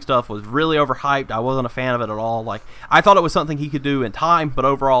switching stuff was really overhyped. I wasn't a fan of it at all. I thought it was something he could do in time, but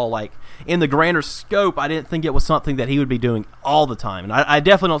overall, in the grander scope, I didn't think it was something that he would be doing all the time. And I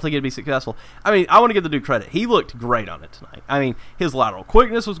definitely don't think it'd be successful. I mean, I want to give the dude credit. He looked great on it tonight. I mean, his lateral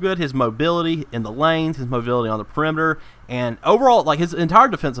quickness was good, his mobility in the lanes, his mobility on the perimeter, and overall, his entire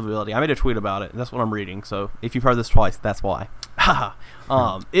defensive ability. I made a tweet about it. That's what I'm reading. So if you've heard this twice, that's why.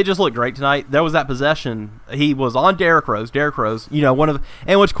 It just looked great tonight. There was that possession. He was on Derrick Rose. Derrick Rose,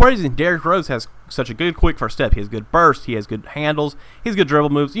 and what's crazy is Derrick Rose has such a good quick first step. He has good burst. He has good handles. He has good dribble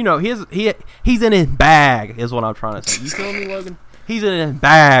moves. He's in his bag is what I'm trying to say. You feel me, Logan? He's in his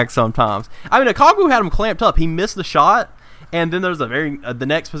bag sometimes. I mean, Okongwu had him clamped up. He missed the shot, and then there's the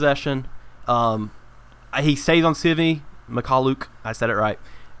next possession. He stays on Sivy McCulloch. I said it right.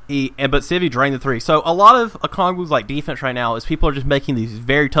 But Sivy drained the 3. So a lot of Okongwu's defense right now is people are just making these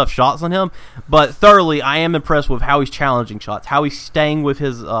very tough shots on him. But thoroughly, I am impressed with how he's challenging shots, how he's staying with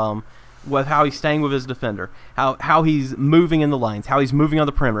his defender, how he's moving in the lanes, how he's moving on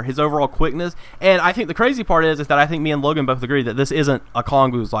the perimeter, his overall quickness. And I think the crazy part is that I think me and Logan both agree that this isn't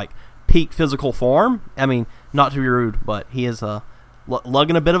Okongwu's peak physical form. I mean, not to be rude, but he is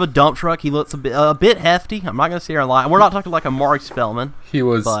lugging a bit of a dump truck. He looks a bit hefty. I'm not going to sit here and lie. We're not talking like a Mark Spellman. He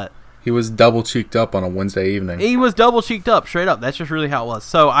was double cheeked up on a Wednesday evening. He was double cheeked up, straight up. That's just really how it was.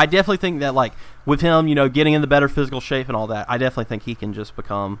 So I definitely think that with him, getting in the better physical shape and all that, I definitely think he can just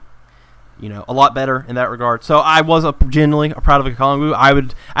become, a lot better in that regard. So I was genuinely proud of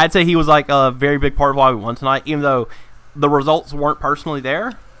Okongwu. I'd say he was a very big part of why we won tonight, even though the results weren't personally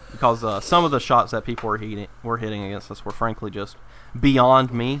there, because some of the shots that people were hitting against us were frankly just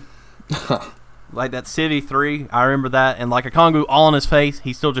beyond me. That City 3, I remember that, and Okongwu all in his face,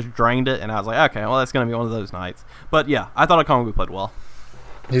 he still just drained it, and I was like, okay, well, that's going to be one of those nights. But yeah, I thought Okongwu played well.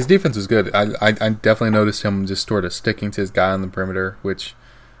 His defense was good. I definitely noticed him just sort of sticking to his guy on the perimeter, which,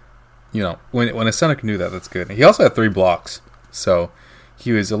 when a center can do that, that's good. He also had 3 blocks, so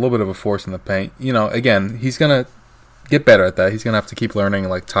he was a little bit of a force in the paint. Again, he's going to get better at that. He's going to have to keep learning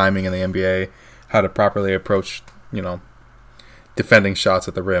timing in the NBA, how to properly approach, defending shots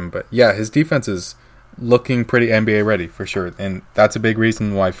at the rim. But yeah, his defense is looking pretty NBA ready for sure, and that's a big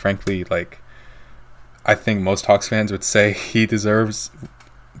reason why, frankly, I think most Hawks fans would say he deserves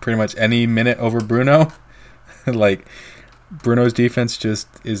pretty much any minute over Bruno. Like, Bruno's defense just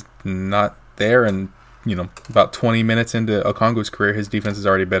is not there, and about 20 minutes into Okongwu's career, his defense is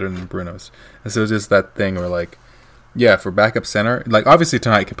already better than Bruno's. And so it's just that thing where, like, yeah, for backup center, like, obviously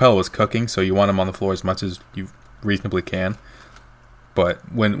tonight Capella was cooking, so you want him on the floor as much as you reasonably can. But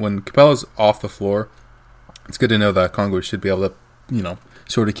when Capella's off the floor, it's good to know that Okongwu should be able to,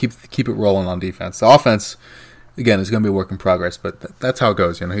 sort of keep it rolling on defense. The offense, again, is going to be a work in progress, but that's how it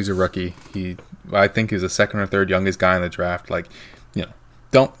goes. He's a rookie. I think he's the second or third youngest guy in the draft. Like,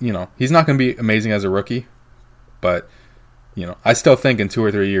 he's not going to be amazing as a rookie, but I still think in 2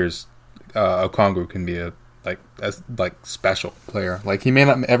 or 3 years, Okongwu can be a special player. Like, he may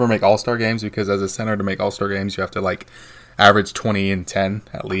not ever make All-Star games, because as a center to make All-Star games, you have to average 20 and 10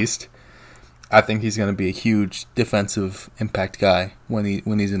 at least. I think he's going to be a huge defensive impact guy when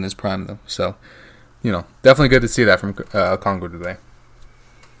he's in his prime, though. So, definitely good to see that from Okongwu today.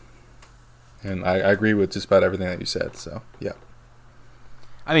 And I agree with just about everything that you said. So, yeah.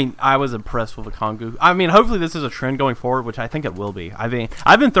 I mean, I was impressed with Okongwu. I mean, hopefully this is a trend going forward, which I think it will be. I mean,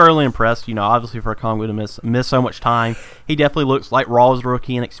 I've been thoroughly impressed. Obviously for Okongwu to miss so much time, he definitely looks like Raw's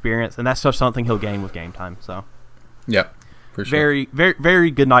rookie in experience, and that's just something he'll gain with game time. So, yeah, for sure. Very, very,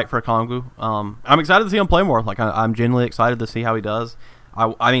 very good night for Okongwu. I'm excited to see him play more. Like, I'm genuinely excited to see how he does.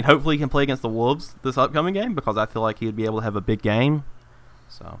 I mean, hopefully he can play against the Wolves this upcoming game, because I feel like he'd be able to have a big game.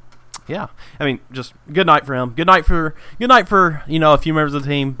 So. Yeah, I mean, just good night for him. Good night for a few members of the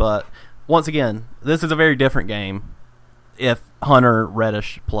team. But once again, this is a very different game if Hunter,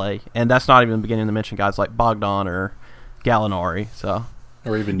 Reddish play, and that's not even beginning to mention guys like Bogdan or Gallinari. So,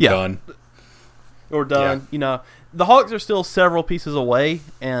 or even Dunn. Or Dunn. Yeah. The Hawks are still several pieces away,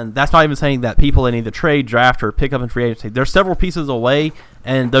 and that's not even saying that people in either trade, draft, or pick up in free agency. They're several pieces away,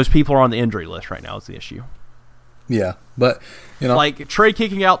 and those people are on the injury list right now. Is the issue. Yeah, but like trade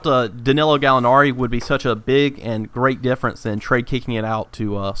kicking out to Danilo Gallinari would be such a big and great difference than trade kicking it out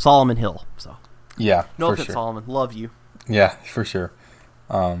to Solomon Hill. So yeah, no for offense, sure. Solomon, love you. Yeah, for sure.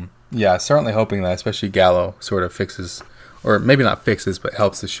 Yeah, certainly hoping that especially Gallo sort of fixes, or maybe not fixes, but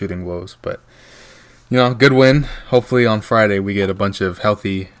helps the shooting woes. But good win. Hopefully on Friday we get a bunch of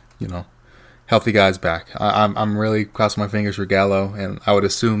healthy guys back. I'm really crossing my fingers for Gallo, and I would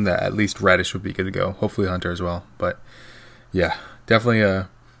assume that at least Reddish would be good to go. Hopefully Hunter as well. But yeah, definitely a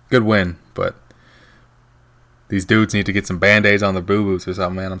good win. But these dudes need to get some Band-Aids on their boo-boos or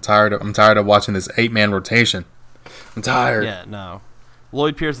something, man. I'm tired of watching this 8-man rotation. I'm tired. Yeah, no.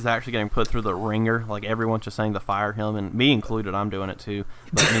 Lloyd Pierce is actually getting put through the ringer. Like, everyone's just saying to fire him, and me included. I'm doing it too.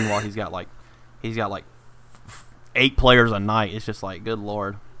 But meanwhile, he's got 8 players a night. It's just like, good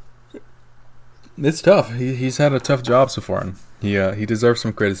Lord. It's tough. He's had a tough job so far, and he deserves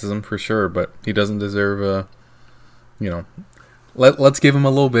some criticism for sure, but he doesn't deserve let's give him a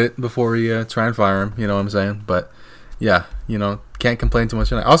little bit before we try and fire him. You know what I'm saying? But yeah, can't complain too much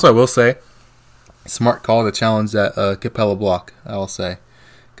tonight. Also, I will say, smart call to challenge that Capella block. I will say,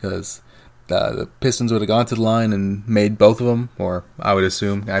 because the Pistons would have gone to the line and made both of them, or I would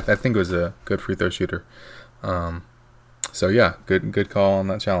assume. I think it was a good free throw shooter. So yeah, good call on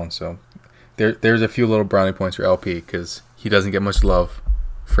that challenge. So. There's a few little brownie points for LP, because he doesn't get much love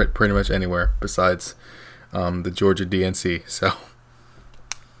for pretty much anywhere besides the Georgia DNC. So,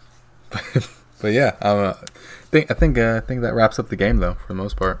 but yeah, I think that wraps up the game though for the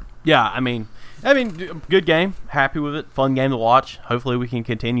most part. Yeah, I mean, good game. Happy with it. Fun game to watch. Hopefully, we can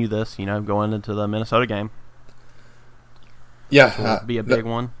continue this. Going into the Minnesota game. Yeah, it'll be a big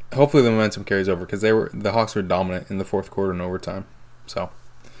one. Hopefully, the momentum carries over, because the Hawks were dominant in the fourth quarter and overtime. So.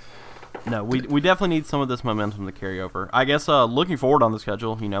 No, we definitely need some of this momentum to carry over. I guess looking forward on the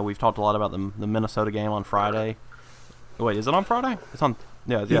schedule, we've talked a lot about the Minnesota game on Friday. Wait, is it on Friday? It's on.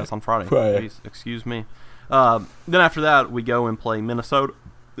 Yeah, it's on Friday. Please, excuse me. Then after that, we go and play Minnesota.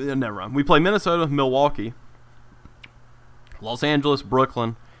 Never mind. We play Minnesota, Milwaukee, Los Angeles,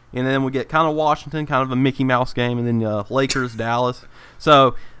 Brooklyn, and then we get kind of Washington, kind of a Mickey Mouse game, and then Lakers, Dallas.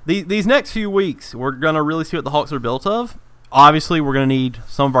 So these next few weeks, we're gonna really see what the Hawks are built of. Obviously, we're going to need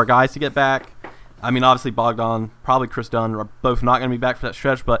some of our guys to get back. I mean, obviously, Bogdan, probably Chris Dunn are both not going to be back for that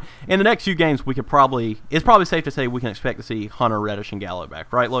stretch. But in the next few games, it's probably safe to say we can expect to see Hunter, Reddish, and Gallo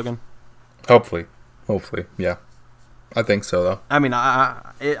back. Right, Logan? Hopefully, yeah. I think so, though. I mean,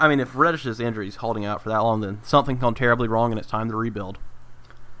 if Reddish's injury is holding out for that long, then something's gone terribly wrong, and it's time to rebuild.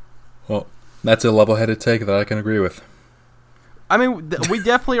 Well, that's a level-headed take that I can agree with. I mean, we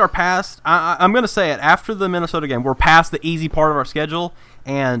definitely are past. I'm going to say it. After the Minnesota game, we're past the easy part of our schedule.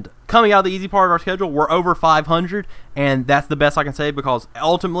 And coming out of the easy part of our schedule, we're over 500. And that's the best I can say because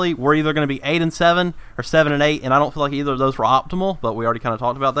ultimately we're either going to be 8-7 or 7-8. And I don't feel like either of those were optimal, but we already kind of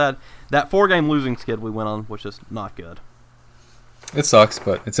talked about that. That 4-game losing skid we went on was just not good. It sucks,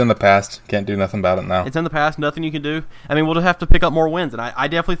 but it's in the past. Can't do nothing about it now. It's in the past. Nothing you can do. I mean, we'll just have to pick up more wins, and I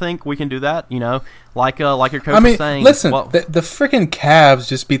definitely think we can do that. Like your coach was saying. Listen, the freaking Cavs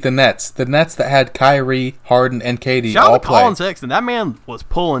just beat the Nets. The Nets that had Kyrie, Harden, and KD shout all out to play. Colin Sexton. That man was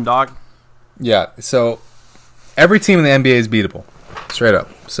pulling, dog. Yeah. So every team in the NBA is beatable, straight up.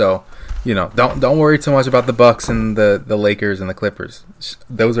 So don't worry too much about the Bucks and the Lakers and the Clippers.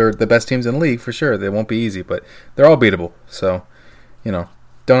 Those are the best teams in the league for sure. They won't be easy, but they're all beatable. So. Don't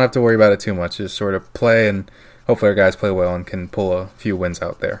have to worry about it too much. Just sort of play, and hopefully our guys play well and can pull a few wins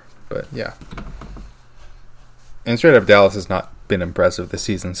out there. But, yeah. And straight up, Dallas has not been impressive this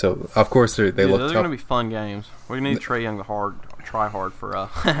season. So, of course, they look tough. Those are going to be fun games. We're going to need Trae Young to try hard for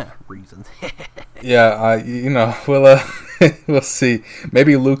reasons. Yeah, we'll see.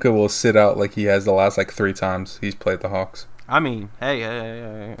 Maybe Luka will sit out like he has the last, 3 times he's played the Hawks. I mean,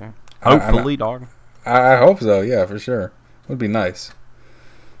 hey. Hopefully, dog. I hope so, yeah, for sure. Would be nice.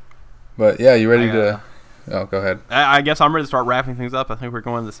 But yeah, you ready to? Oh, go ahead. I guess I'm ready to start wrapping things up. I think we're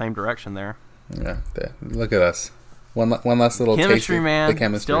going in the same direction there. Yeah, look at us. One last little chemistry, taste man. The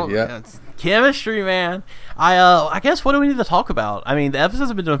chemistry, yeah. Chemistry, man. I guess what do we need to talk about? I mean, the episodes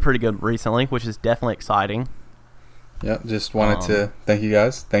have been doing pretty good recently, which is definitely exciting. Yeah, just wanted to thank you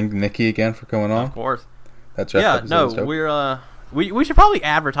guys. Thank Nikki again for coming on. Of course. That's right. Yeah, no, we're We should probably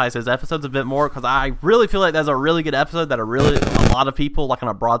advertise those episodes a bit more because I really feel like that's a really good episode that a lot of people like on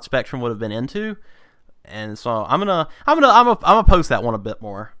a broad spectrum would have been into, and so I'm gonna post that one a bit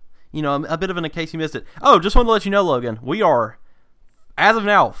more. A bit of an in case you missed it. Oh, just wanted to let you know, Logan, we are as of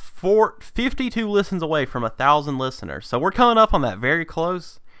now 52 listens away from 1,000 listeners, so we're coming up on that very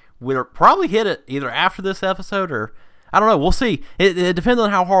close. We'll probably hit it either after this episode or. I don't know. We'll see. It depends on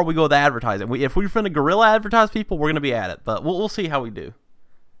how hard we go with the advertising. If we're going to guerrilla advertise people, we're going to be at it. But we'll see how we do.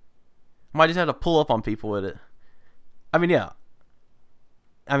 Might just have to pull up on people with it. I mean, yeah.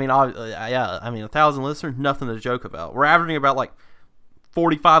 I mean, 1,000 listeners, nothing to joke about. We're averaging about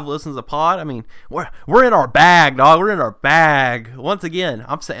 45 listens a pod. I mean, we're in our bag, dog. We're in our bag. Once again,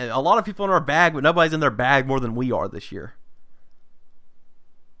 I'm saying a lot of people in our bag, but nobody's in their bag more than we are this year.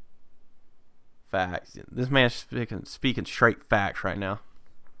 Facts. This man's speaking straight facts right now.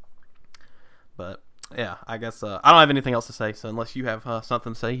 But yeah, I guess I don't have anything else to say. So unless you have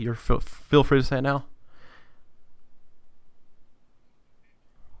something to say, you're feel free to say it now.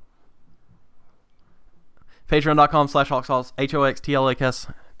 Patreon.com/HawksSauce HOXTLAKS.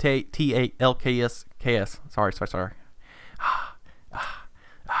 Sorry.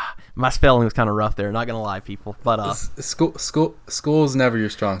 My spelling was kind of rough there. Not gonna lie, people. But school's never your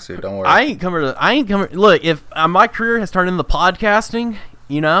strong suit. Don't worry. I ain't coming. Look, if my career has turned into podcasting,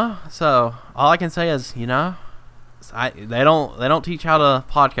 so all I can say is, they don't teach how to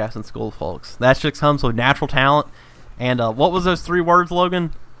podcast in school, folks. That just comes with natural talent. And what was those 3 words,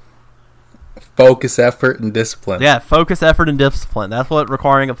 Logan? Focus, effort, and discipline. Yeah, focus, effort, and discipline. That's what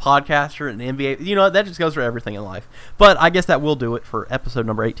requiring a podcaster and an NBA. That just goes for everything in life. But I guess that will do it for episode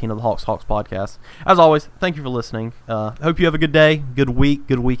number 18 of the HAWKS podcast. As always, thank you for listening. Hope you have a good day, good week,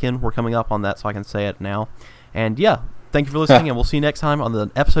 good weekend. We're coming up on that, so I can say it now. And yeah, thank you for listening, and we'll see you next time on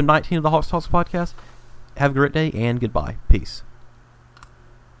the episode 19 of the HAWKS podcast. Have a great day, and goodbye. Peace.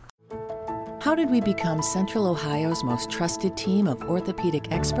 How did we become Central Ohio's most trusted team of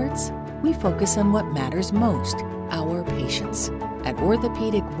orthopedic experts? We focus on what matters most, our patients. At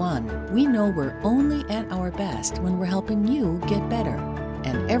Orthopedic One, we know we're only at our best when we're helping you get better.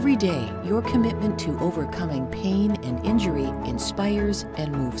 And every day, your commitment to overcoming pain and injury inspires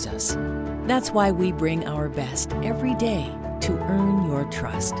and moves us. That's why we bring our best every day to earn your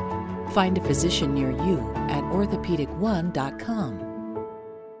trust. Find a physician near you at orthopedic1.com.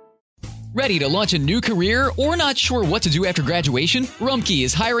 Ready to launch a new career or not sure what to do after graduation? Rumpke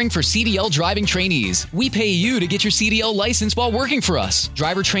is hiring for CDL driving trainees. We pay you to get your CDL license while working for us.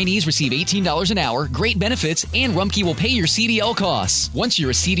 Driver trainees receive $18 an hour, great benefits, and Rumpke will pay your CDL costs. Once you're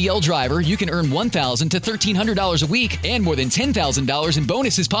a CDL driver, you can earn $1,000 to $1,300 a week and more than $10,000 in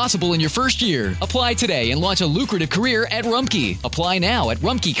bonuses possible in your first year. Apply today and launch a lucrative career at Rumpke. Apply now at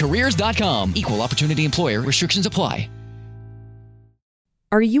rumpkecareers.com. Equal opportunity employer. Restrictions apply.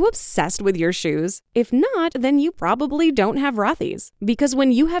 Are you obsessed with your shoes? If not, then you probably don't have Rothy's. Because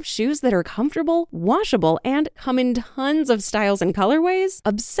when you have shoes that are comfortable, washable, and come in tons of styles and colorways,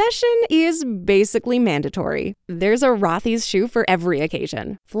 obsession is basically mandatory. There's a Rothy's shoe for every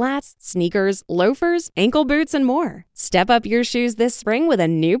occasion. Flats, sneakers, loafers, ankle boots, and more. Step up your shoes this spring with a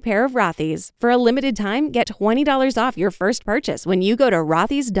new pair of Rothy's. For a limited time, get $20 off your first purchase when you go to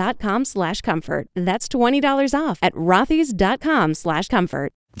rothys.com/comfort. That's $20 off at rothys.com/comfort.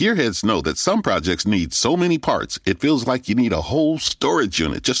 Gearheads know that some projects need so many parts, it feels like you need a whole storage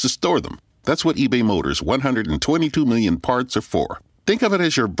unit just to store them. That's what eBay Motors' 122 million parts are for. Think of it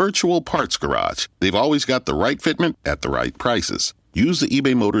as your virtual parts garage. They've always got the right fitment at the right prices. Use the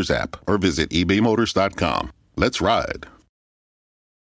eBay Motors app or visit ebaymotors.com. Let's ride.